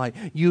shine that light.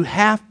 You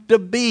have to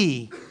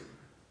be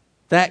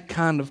that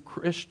kind of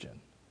Christian.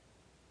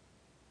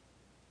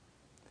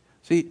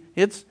 See,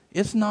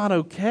 it's not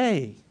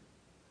okay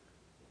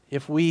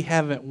if we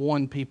haven't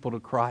won people to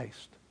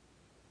Christ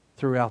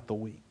throughout the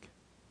week.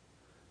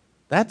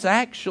 That's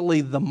actually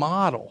the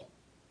model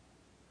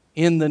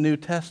in the New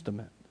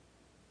Testament.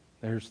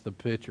 There's the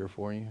picture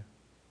for you.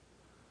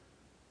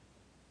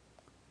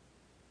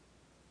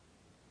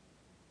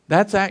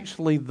 That's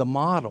actually the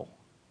model,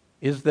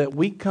 is that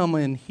we come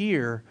in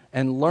here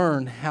and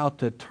learn how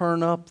to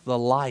turn up the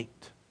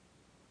light.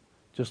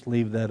 Just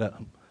leave that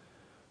up.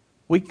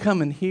 We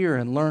come in here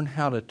and learn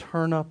how to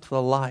turn up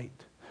the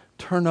light,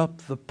 turn up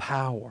the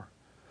power,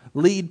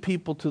 lead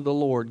people to the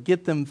Lord,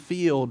 get them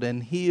filled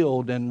and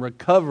healed and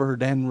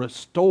recovered and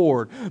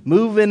restored,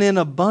 moving in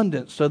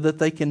abundance so that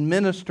they can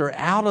minister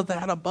out of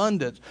that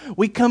abundance.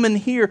 We come in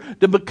here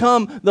to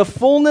become the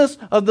fullness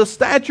of the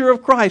stature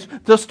of Christ,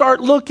 to start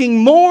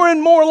looking more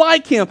and more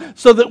like Him,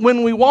 so that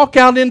when we walk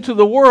out into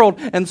the world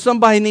and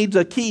somebody needs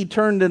a key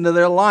turned into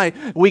their life,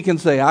 we can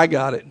say, I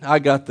got it. I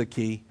got the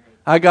key.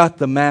 I got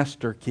the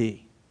master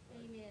key.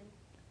 Amen.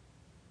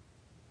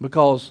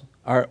 Because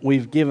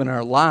we've given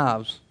our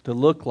lives to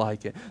look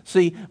like it.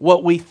 See,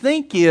 what we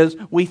think is,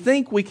 we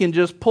think we can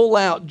just pull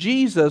out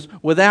Jesus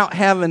without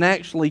having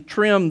actually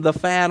trimmed the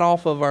fat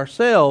off of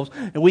ourselves.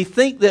 And we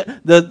think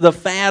that the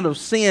fat of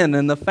sin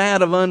and the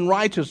fat of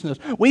unrighteousness,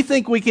 we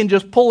think we can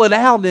just pull it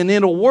out and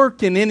it'll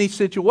work in any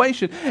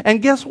situation.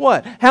 And guess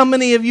what? How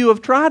many of you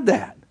have tried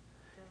that?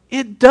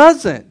 It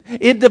doesn't.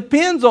 It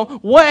depends on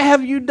what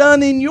have you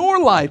done in your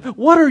life.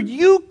 What are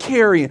you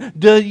carrying?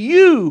 Do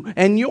you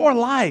and your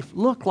life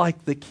look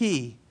like the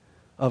key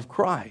of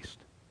Christ?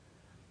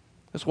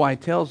 That's why He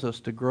tells us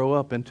to grow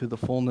up into the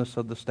fullness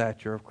of the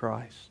stature of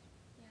Christ.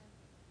 Yeah.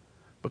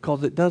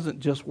 Because it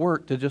doesn't just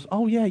work to just,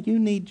 oh yeah, you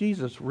need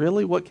Jesus.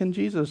 Really? What can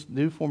Jesus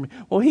do for me?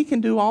 Well, He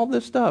can do all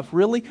this stuff.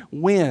 Really?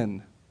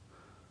 When?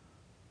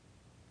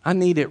 I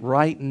need it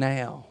right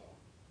now.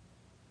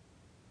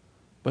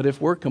 But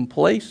if we're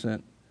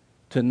complacent,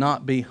 to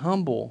not be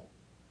humble,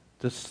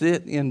 to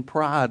sit in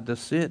pride, to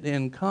sit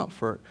in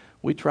comfort,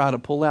 we try to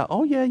pull out,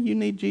 oh yeah, you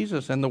need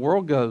Jesus. And the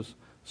world goes,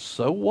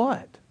 so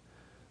what?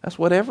 That's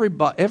what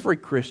every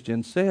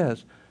Christian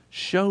says.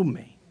 Show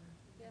me.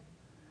 Yep.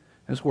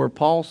 That's where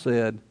Paul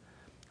said,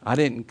 I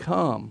didn't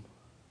come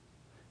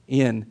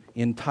in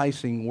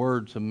enticing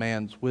words of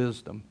man's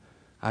wisdom.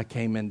 I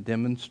came in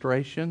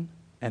demonstration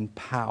and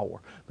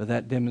power. But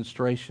that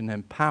demonstration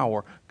and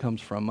power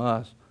comes from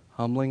us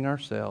humbling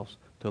ourselves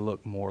to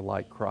look more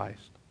like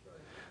Christ.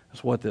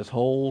 That's what this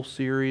whole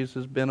series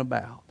has been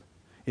about,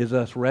 is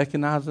us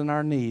recognizing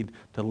our need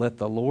to let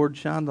the Lord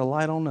shine the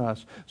light on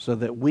us so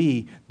that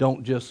we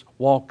don't just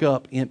walk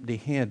up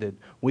empty-handed.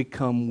 We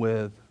come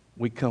with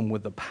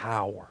the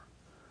power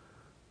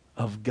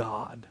of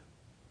God.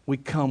 We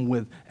come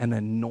with an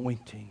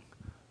anointing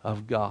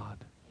of God.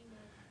 Amen.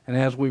 And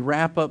as we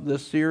wrap up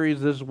this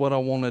series, this is what I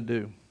want to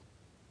do.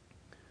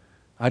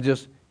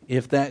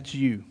 If that's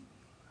you,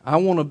 I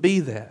want to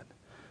be that.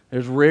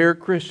 There's rare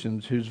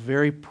Christians whose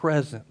very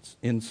presence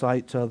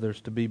incites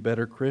others to be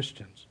better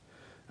Christians.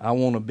 I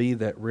want to be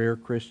that rare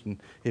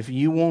Christian. If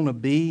you want to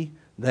be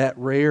that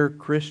rare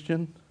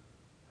Christian,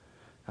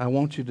 I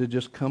want you to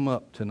just come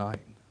up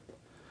tonight.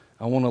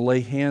 I want to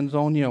lay hands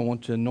on you. I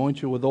want to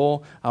anoint you with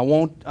oil. I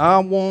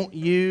want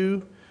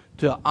you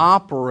to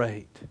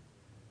operate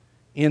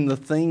in the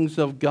things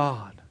of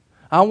God.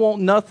 I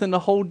want nothing to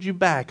hold you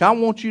back. I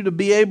want you to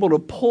be able to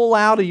pull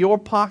out of your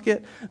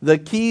pocket the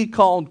key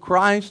called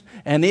Christ,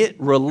 and it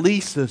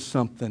releases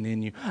something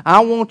in you. I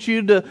want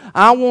you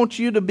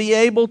to be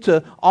able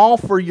to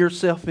offer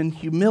yourself in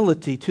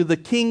humility to the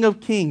King of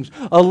Kings,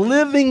 a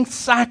living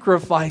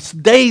sacrifice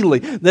daily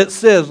that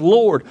says,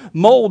 Lord,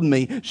 mold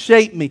me,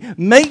 shape me,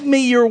 make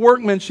me your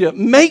workmanship,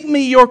 make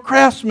me your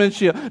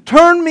craftsmanship,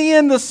 turn me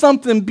into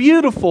something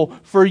beautiful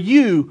for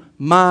you,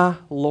 my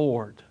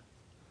Lord.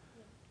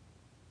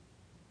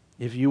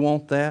 If you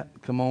want that,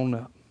 come on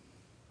up.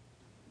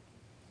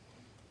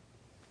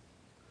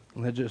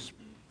 Let's just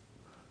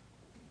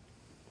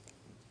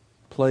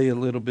play a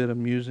little bit of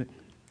music.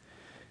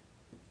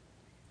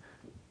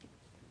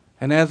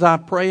 And as I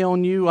pray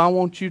on you, I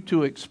want you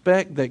to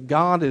expect that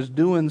God is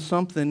doing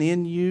something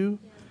in you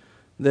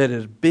that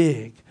is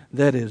big,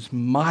 that is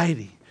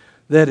mighty,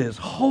 that is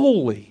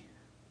holy.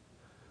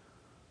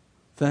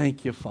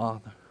 Thank you,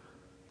 Father.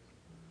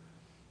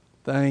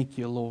 Thank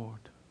you, Lord.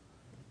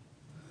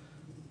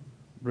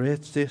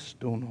 Thank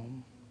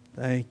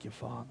you,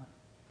 Father.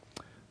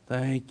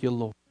 Thank you,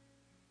 Lord.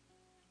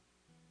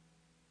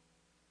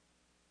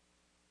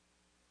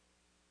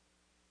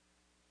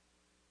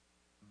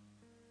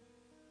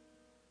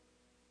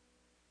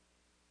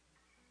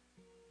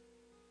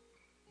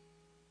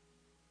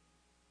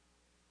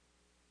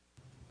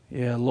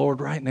 Yeah,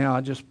 Lord, right now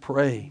I just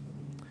pray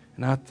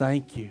and I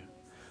thank you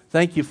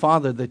Thank you,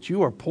 Father, that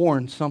you are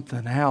pouring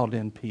something out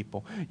in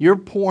people. You're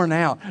pouring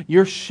out.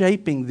 You're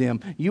shaping them.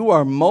 You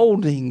are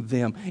molding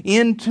them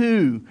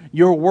into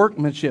your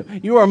workmanship.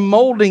 You are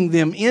molding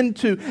them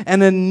into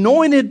an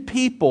anointed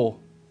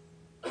people.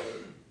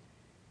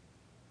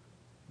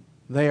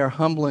 They are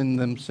humbling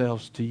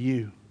themselves to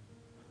you,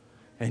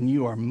 and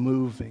you are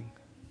moving.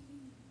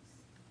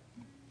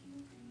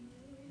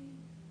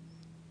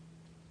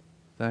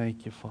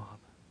 Thank you, Father.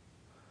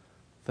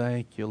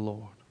 Thank you,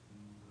 Lord.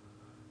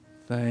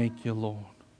 Thank you, Lord.